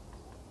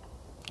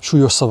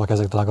 Súlyos szavak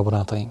ezek, drága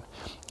barátaim.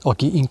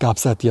 Aki inkább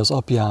szereti az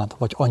apját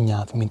vagy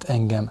anyját, mint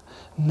engem,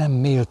 nem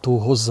méltó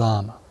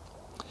hozzám.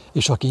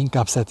 És aki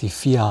inkább szereti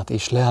fiát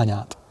és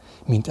leányát,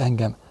 mint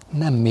engem,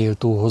 nem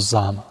méltó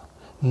hozzám.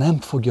 Nem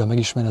fogja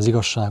megismerni az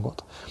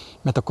igazságot.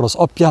 Mert akkor az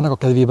apjának a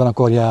kedvében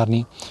akar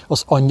járni,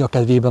 az anyja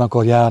kedvében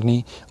akar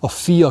járni, a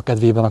fia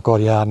kedvében akar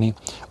járni,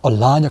 a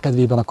lánya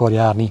kedvében akar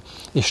járni,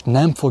 és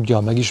nem fogja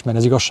megismerni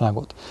az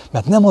igazságot.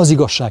 Mert nem az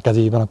igazság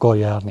kedvében akar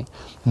járni,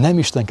 nem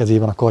Isten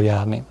kedvében akar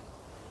járni.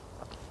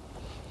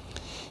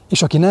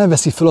 És aki nem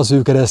veszi fel az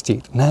ő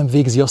keresztjét, nem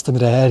végzi azt,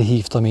 amire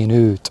elhívtam én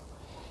őt,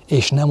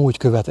 és nem úgy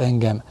követ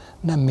engem,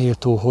 nem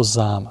méltó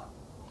hozzám.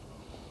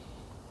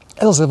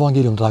 Ez az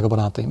evangélium, drága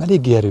barátaim,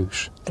 eléggé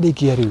erős.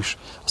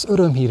 Az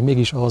örömhír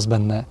mégis az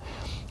benne,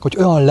 hogy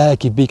olyan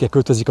lelki béke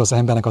költözik az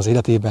embernek az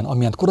életében,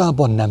 amilyen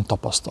korábban nem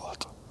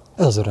tapasztalt.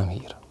 Ez az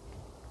örömhír.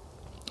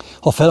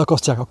 Ha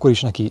felakasztják, akkor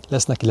is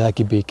lesz neki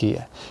lelki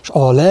békéje. És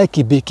a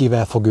lelki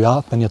békével fog ő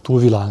átmenni a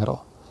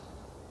túlvilágra.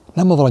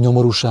 Nem avval a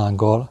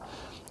nyomorúsággal,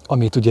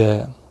 amit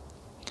ugye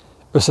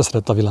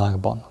összeszedett a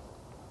világban.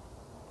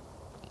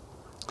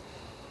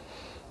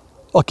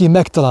 Aki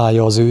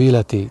megtalálja az ő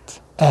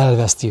életét,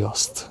 elveszti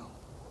azt.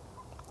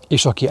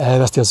 És aki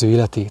elveszti az ő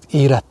életét,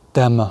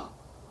 érettem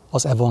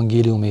az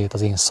evangéliumért,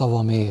 az én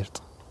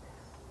szavamért,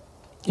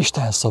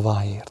 Isten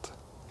szaváért.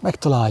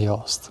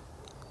 Megtalálja azt.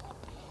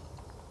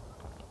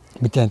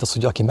 Mit jelent az,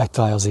 hogy aki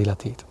megtalálja az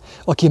életét?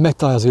 Aki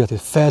megtalálja az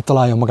életét,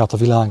 feltalálja magát a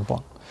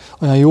világban.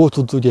 Olyan jól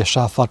tud ugye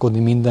sáfárkodni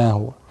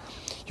mindenhol.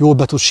 Jól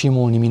be tud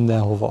simulni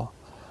mindenhova.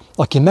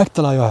 Aki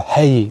megtalálja a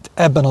helyét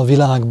ebben a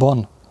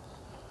világban,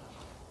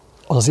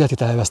 az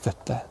életét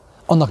elvesztette.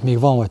 Annak még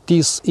van, vagy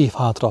 10 év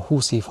hátra,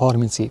 20 év,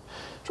 30 év,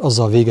 és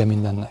azzal vége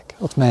mindennek.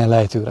 Ott menjen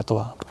lejtőre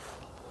tovább.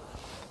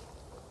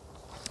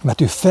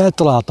 Mert ő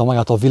feltalálta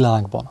magát a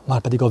világban, már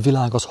pedig a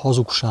világ az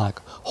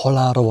hazugság,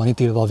 halálra van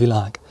ítélve a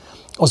világ.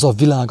 Az a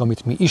világ,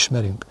 amit mi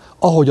ismerünk,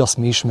 ahogy azt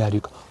mi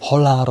ismerjük,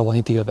 halálra van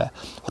ítélve,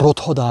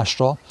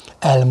 rothadásra,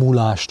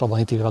 elmúlásra van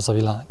ítélve az a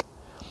világ.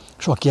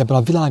 És aki ebben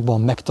a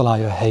világban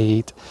megtalálja a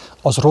helyét,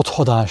 az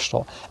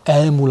rothadásra,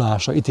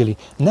 elmúlásra ítéli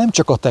nem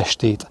csak a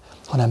testét,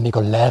 hanem még a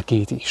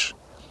lelkét is.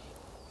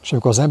 És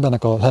amikor az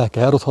embernek a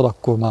lelke elrothad,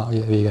 akkor már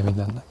ugye vége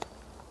mindennek.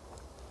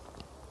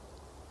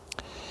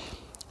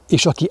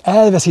 És aki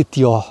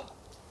elveszíti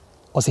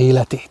az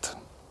életét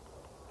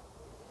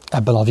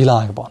ebben a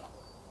világban,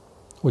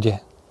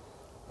 ugye,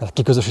 mert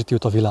kiközösíti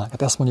őt a világ,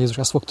 hát ezt mondja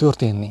Jézus, ez fog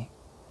történni.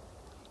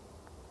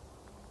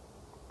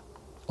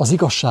 Az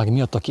igazság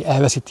miatt, aki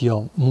elveszíti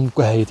a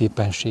munkahelyét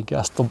éppenséggel,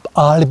 ezt a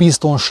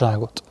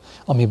álbiztonságot,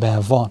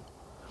 amiben van,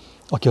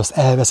 aki azt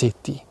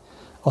elveszíti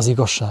az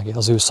igazságért,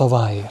 az ő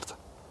szaváért,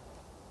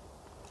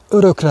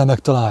 örökre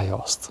megtalálja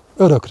azt.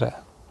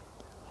 Örökre.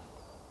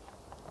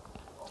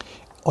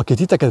 Aki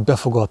titeket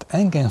befogad,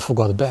 engem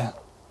fogad be,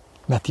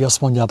 mert ti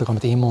azt mondjátok,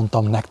 amit én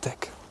mondtam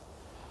nektek.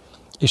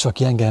 És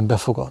aki engem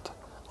befogad,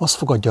 azt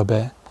fogadja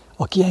be,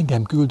 aki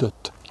engem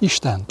küldött,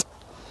 Istent.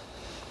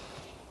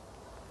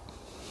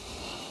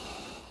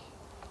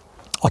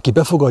 Aki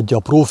befogadja a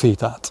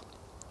prófétát,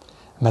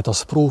 mert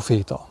az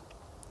próféta,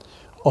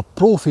 a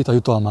próféta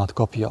jutalmát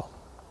kapja,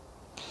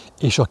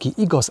 és aki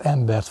igaz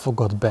embert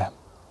fogad be,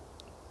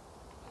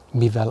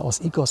 mivel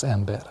az igaz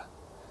ember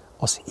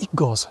az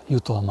igaz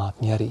jutalmát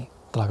nyeri,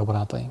 drága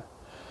barátaim.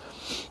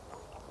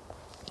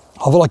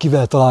 Ha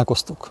valakivel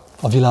találkoztuk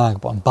a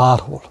világban,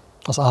 bárhol,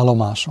 az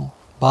állomáson,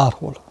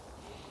 bárhol,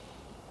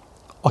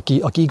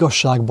 aki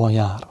igazságban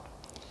jár,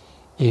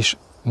 és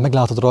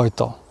meglátod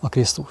rajta a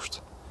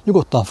Krisztust,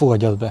 nyugodtan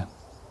fogadjad be.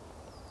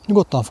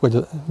 Nyugodtan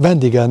fogadjad,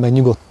 vendégeld meg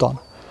nyugodtan,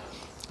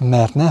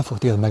 mert nem fog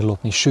téged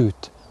meglopni,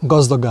 sőt,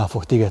 gazdaggá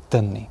fog téged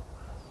tenni.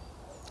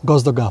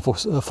 Gazdaggá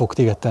fog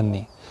téged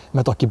tenni,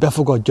 mert aki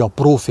befogadja a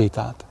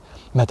prófétát,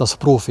 mert az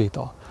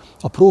próféta,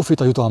 a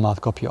próféta jutalmát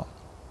kapja.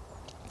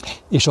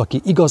 És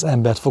aki igaz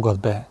embert fogad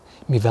be,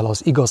 mivel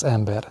az igaz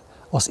ember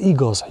az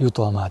igaz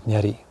jutalmát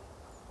nyeri.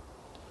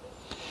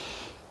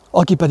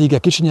 Aki pedig a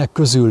kicsinyek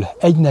közül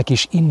egynek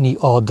is inni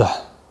ad,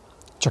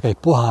 csak egy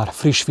pohár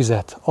friss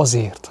vizet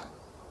azért,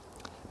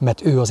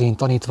 mert ő az én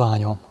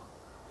tanítványom,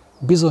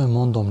 bizony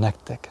mondom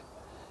nektek,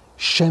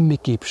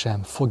 semmiképp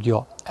sem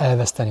fogja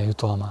elveszteni a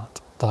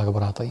jutalmát, drága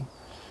barátaim.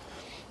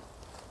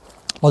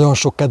 Nagyon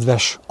sok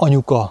kedves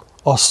anyuka,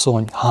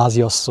 asszony,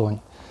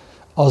 háziasszony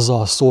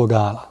azzal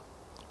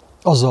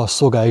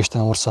szolgál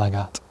Isten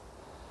országát,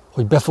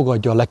 hogy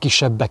befogadja a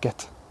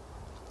legkisebbeket,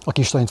 a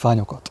kis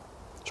tanítványokat,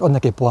 és ad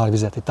neki egy pohár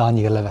vizet, egy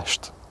tányér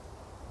levest.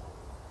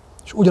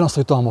 És ugyanazt a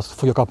jutalmat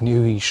fogja kapni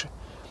ő is,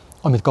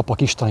 amit kap a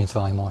kis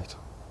tanítvány majd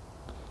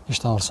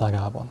Isten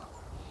országában.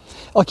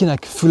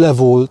 Akinek füle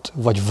volt,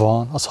 vagy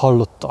van, az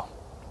hallotta,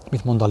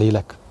 mit mond a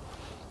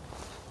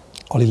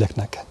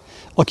léleknek.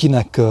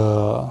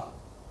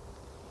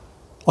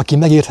 Aki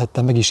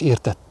megérthette, meg is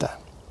értette.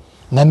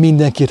 Nem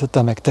mindenki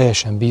értette meg,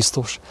 teljesen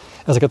biztos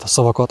ezeket a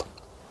szavakat,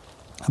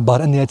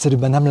 bár ennél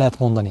egyszerűbben nem lehet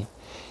mondani.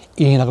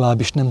 Én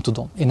legalábbis nem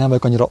tudom. Én nem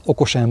vagyok annyira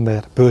okos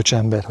ember, bölcs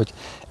ember, hogy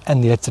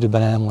ennél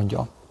egyszerűbben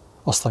elmondja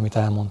azt, amit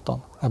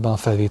elmondtam ebben a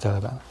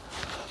felvételben.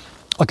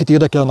 Akit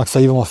érdekel, annak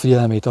felhívom a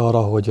figyelmét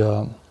arra, hogy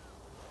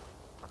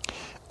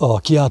a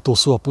Kiáltó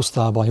szó a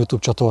pusztában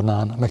YouTube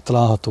csatornán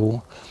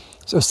megtalálható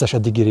az összes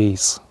eddigi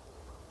rész.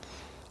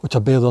 Hogyha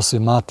beadod azt, hogy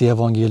Máté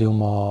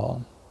evangéliuma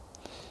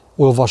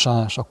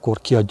olvasás,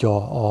 akkor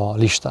kiadja a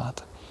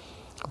listát.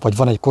 Vagy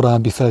van egy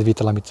korábbi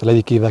felvétel, amit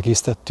Ledikével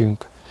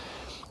készítettünk,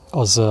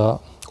 az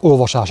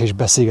olvasás és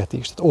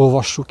beszélgetés. Tehát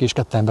olvassuk, és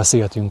ketten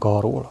beszélgetünk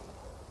arról.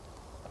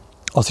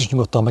 Azt is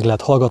nyugodtan meg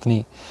lehet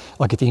hallgatni,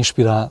 akit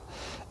inspirál,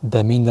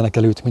 de mindenek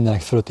előtt,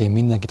 mindenek fölött én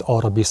mindenkit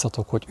arra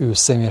bíztatok, hogy ő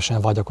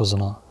személyesen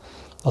vágyakozzon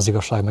az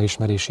igazság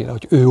megismerésére,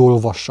 hogy ő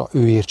olvassa,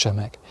 ő értse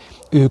meg,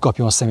 ő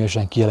kapjon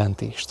személyesen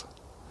kijelentést.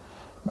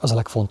 Az a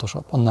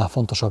legfontosabb, annál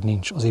fontosabb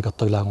nincs az ég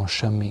adta világon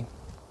semmi.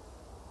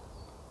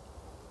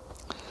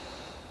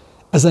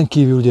 Ezen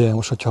kívül ugye,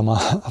 most hogyha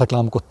már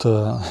reklámokat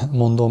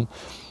mondom,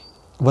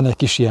 van egy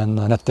kis ilyen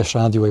nettes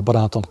rádió, egy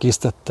barátom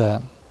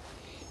készítette,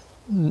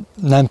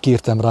 nem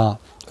kértem rá,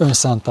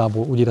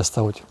 önszántából úgy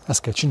érezte, hogy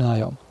ezt kell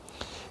csináljam.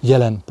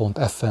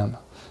 Jelen.fm,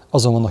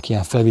 azon vannak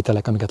ilyen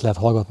felvételek, amiket lehet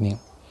hallgatni,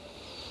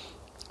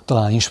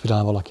 talán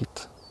inspirál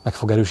valakit, meg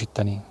fog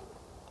erősíteni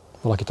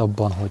valakit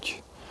abban,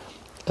 hogy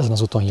ezen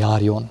az úton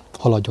járjon,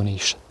 haladjon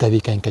és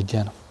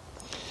tevékenykedjen.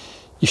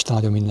 Isten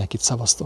áldjon mindenkit, szevasztok!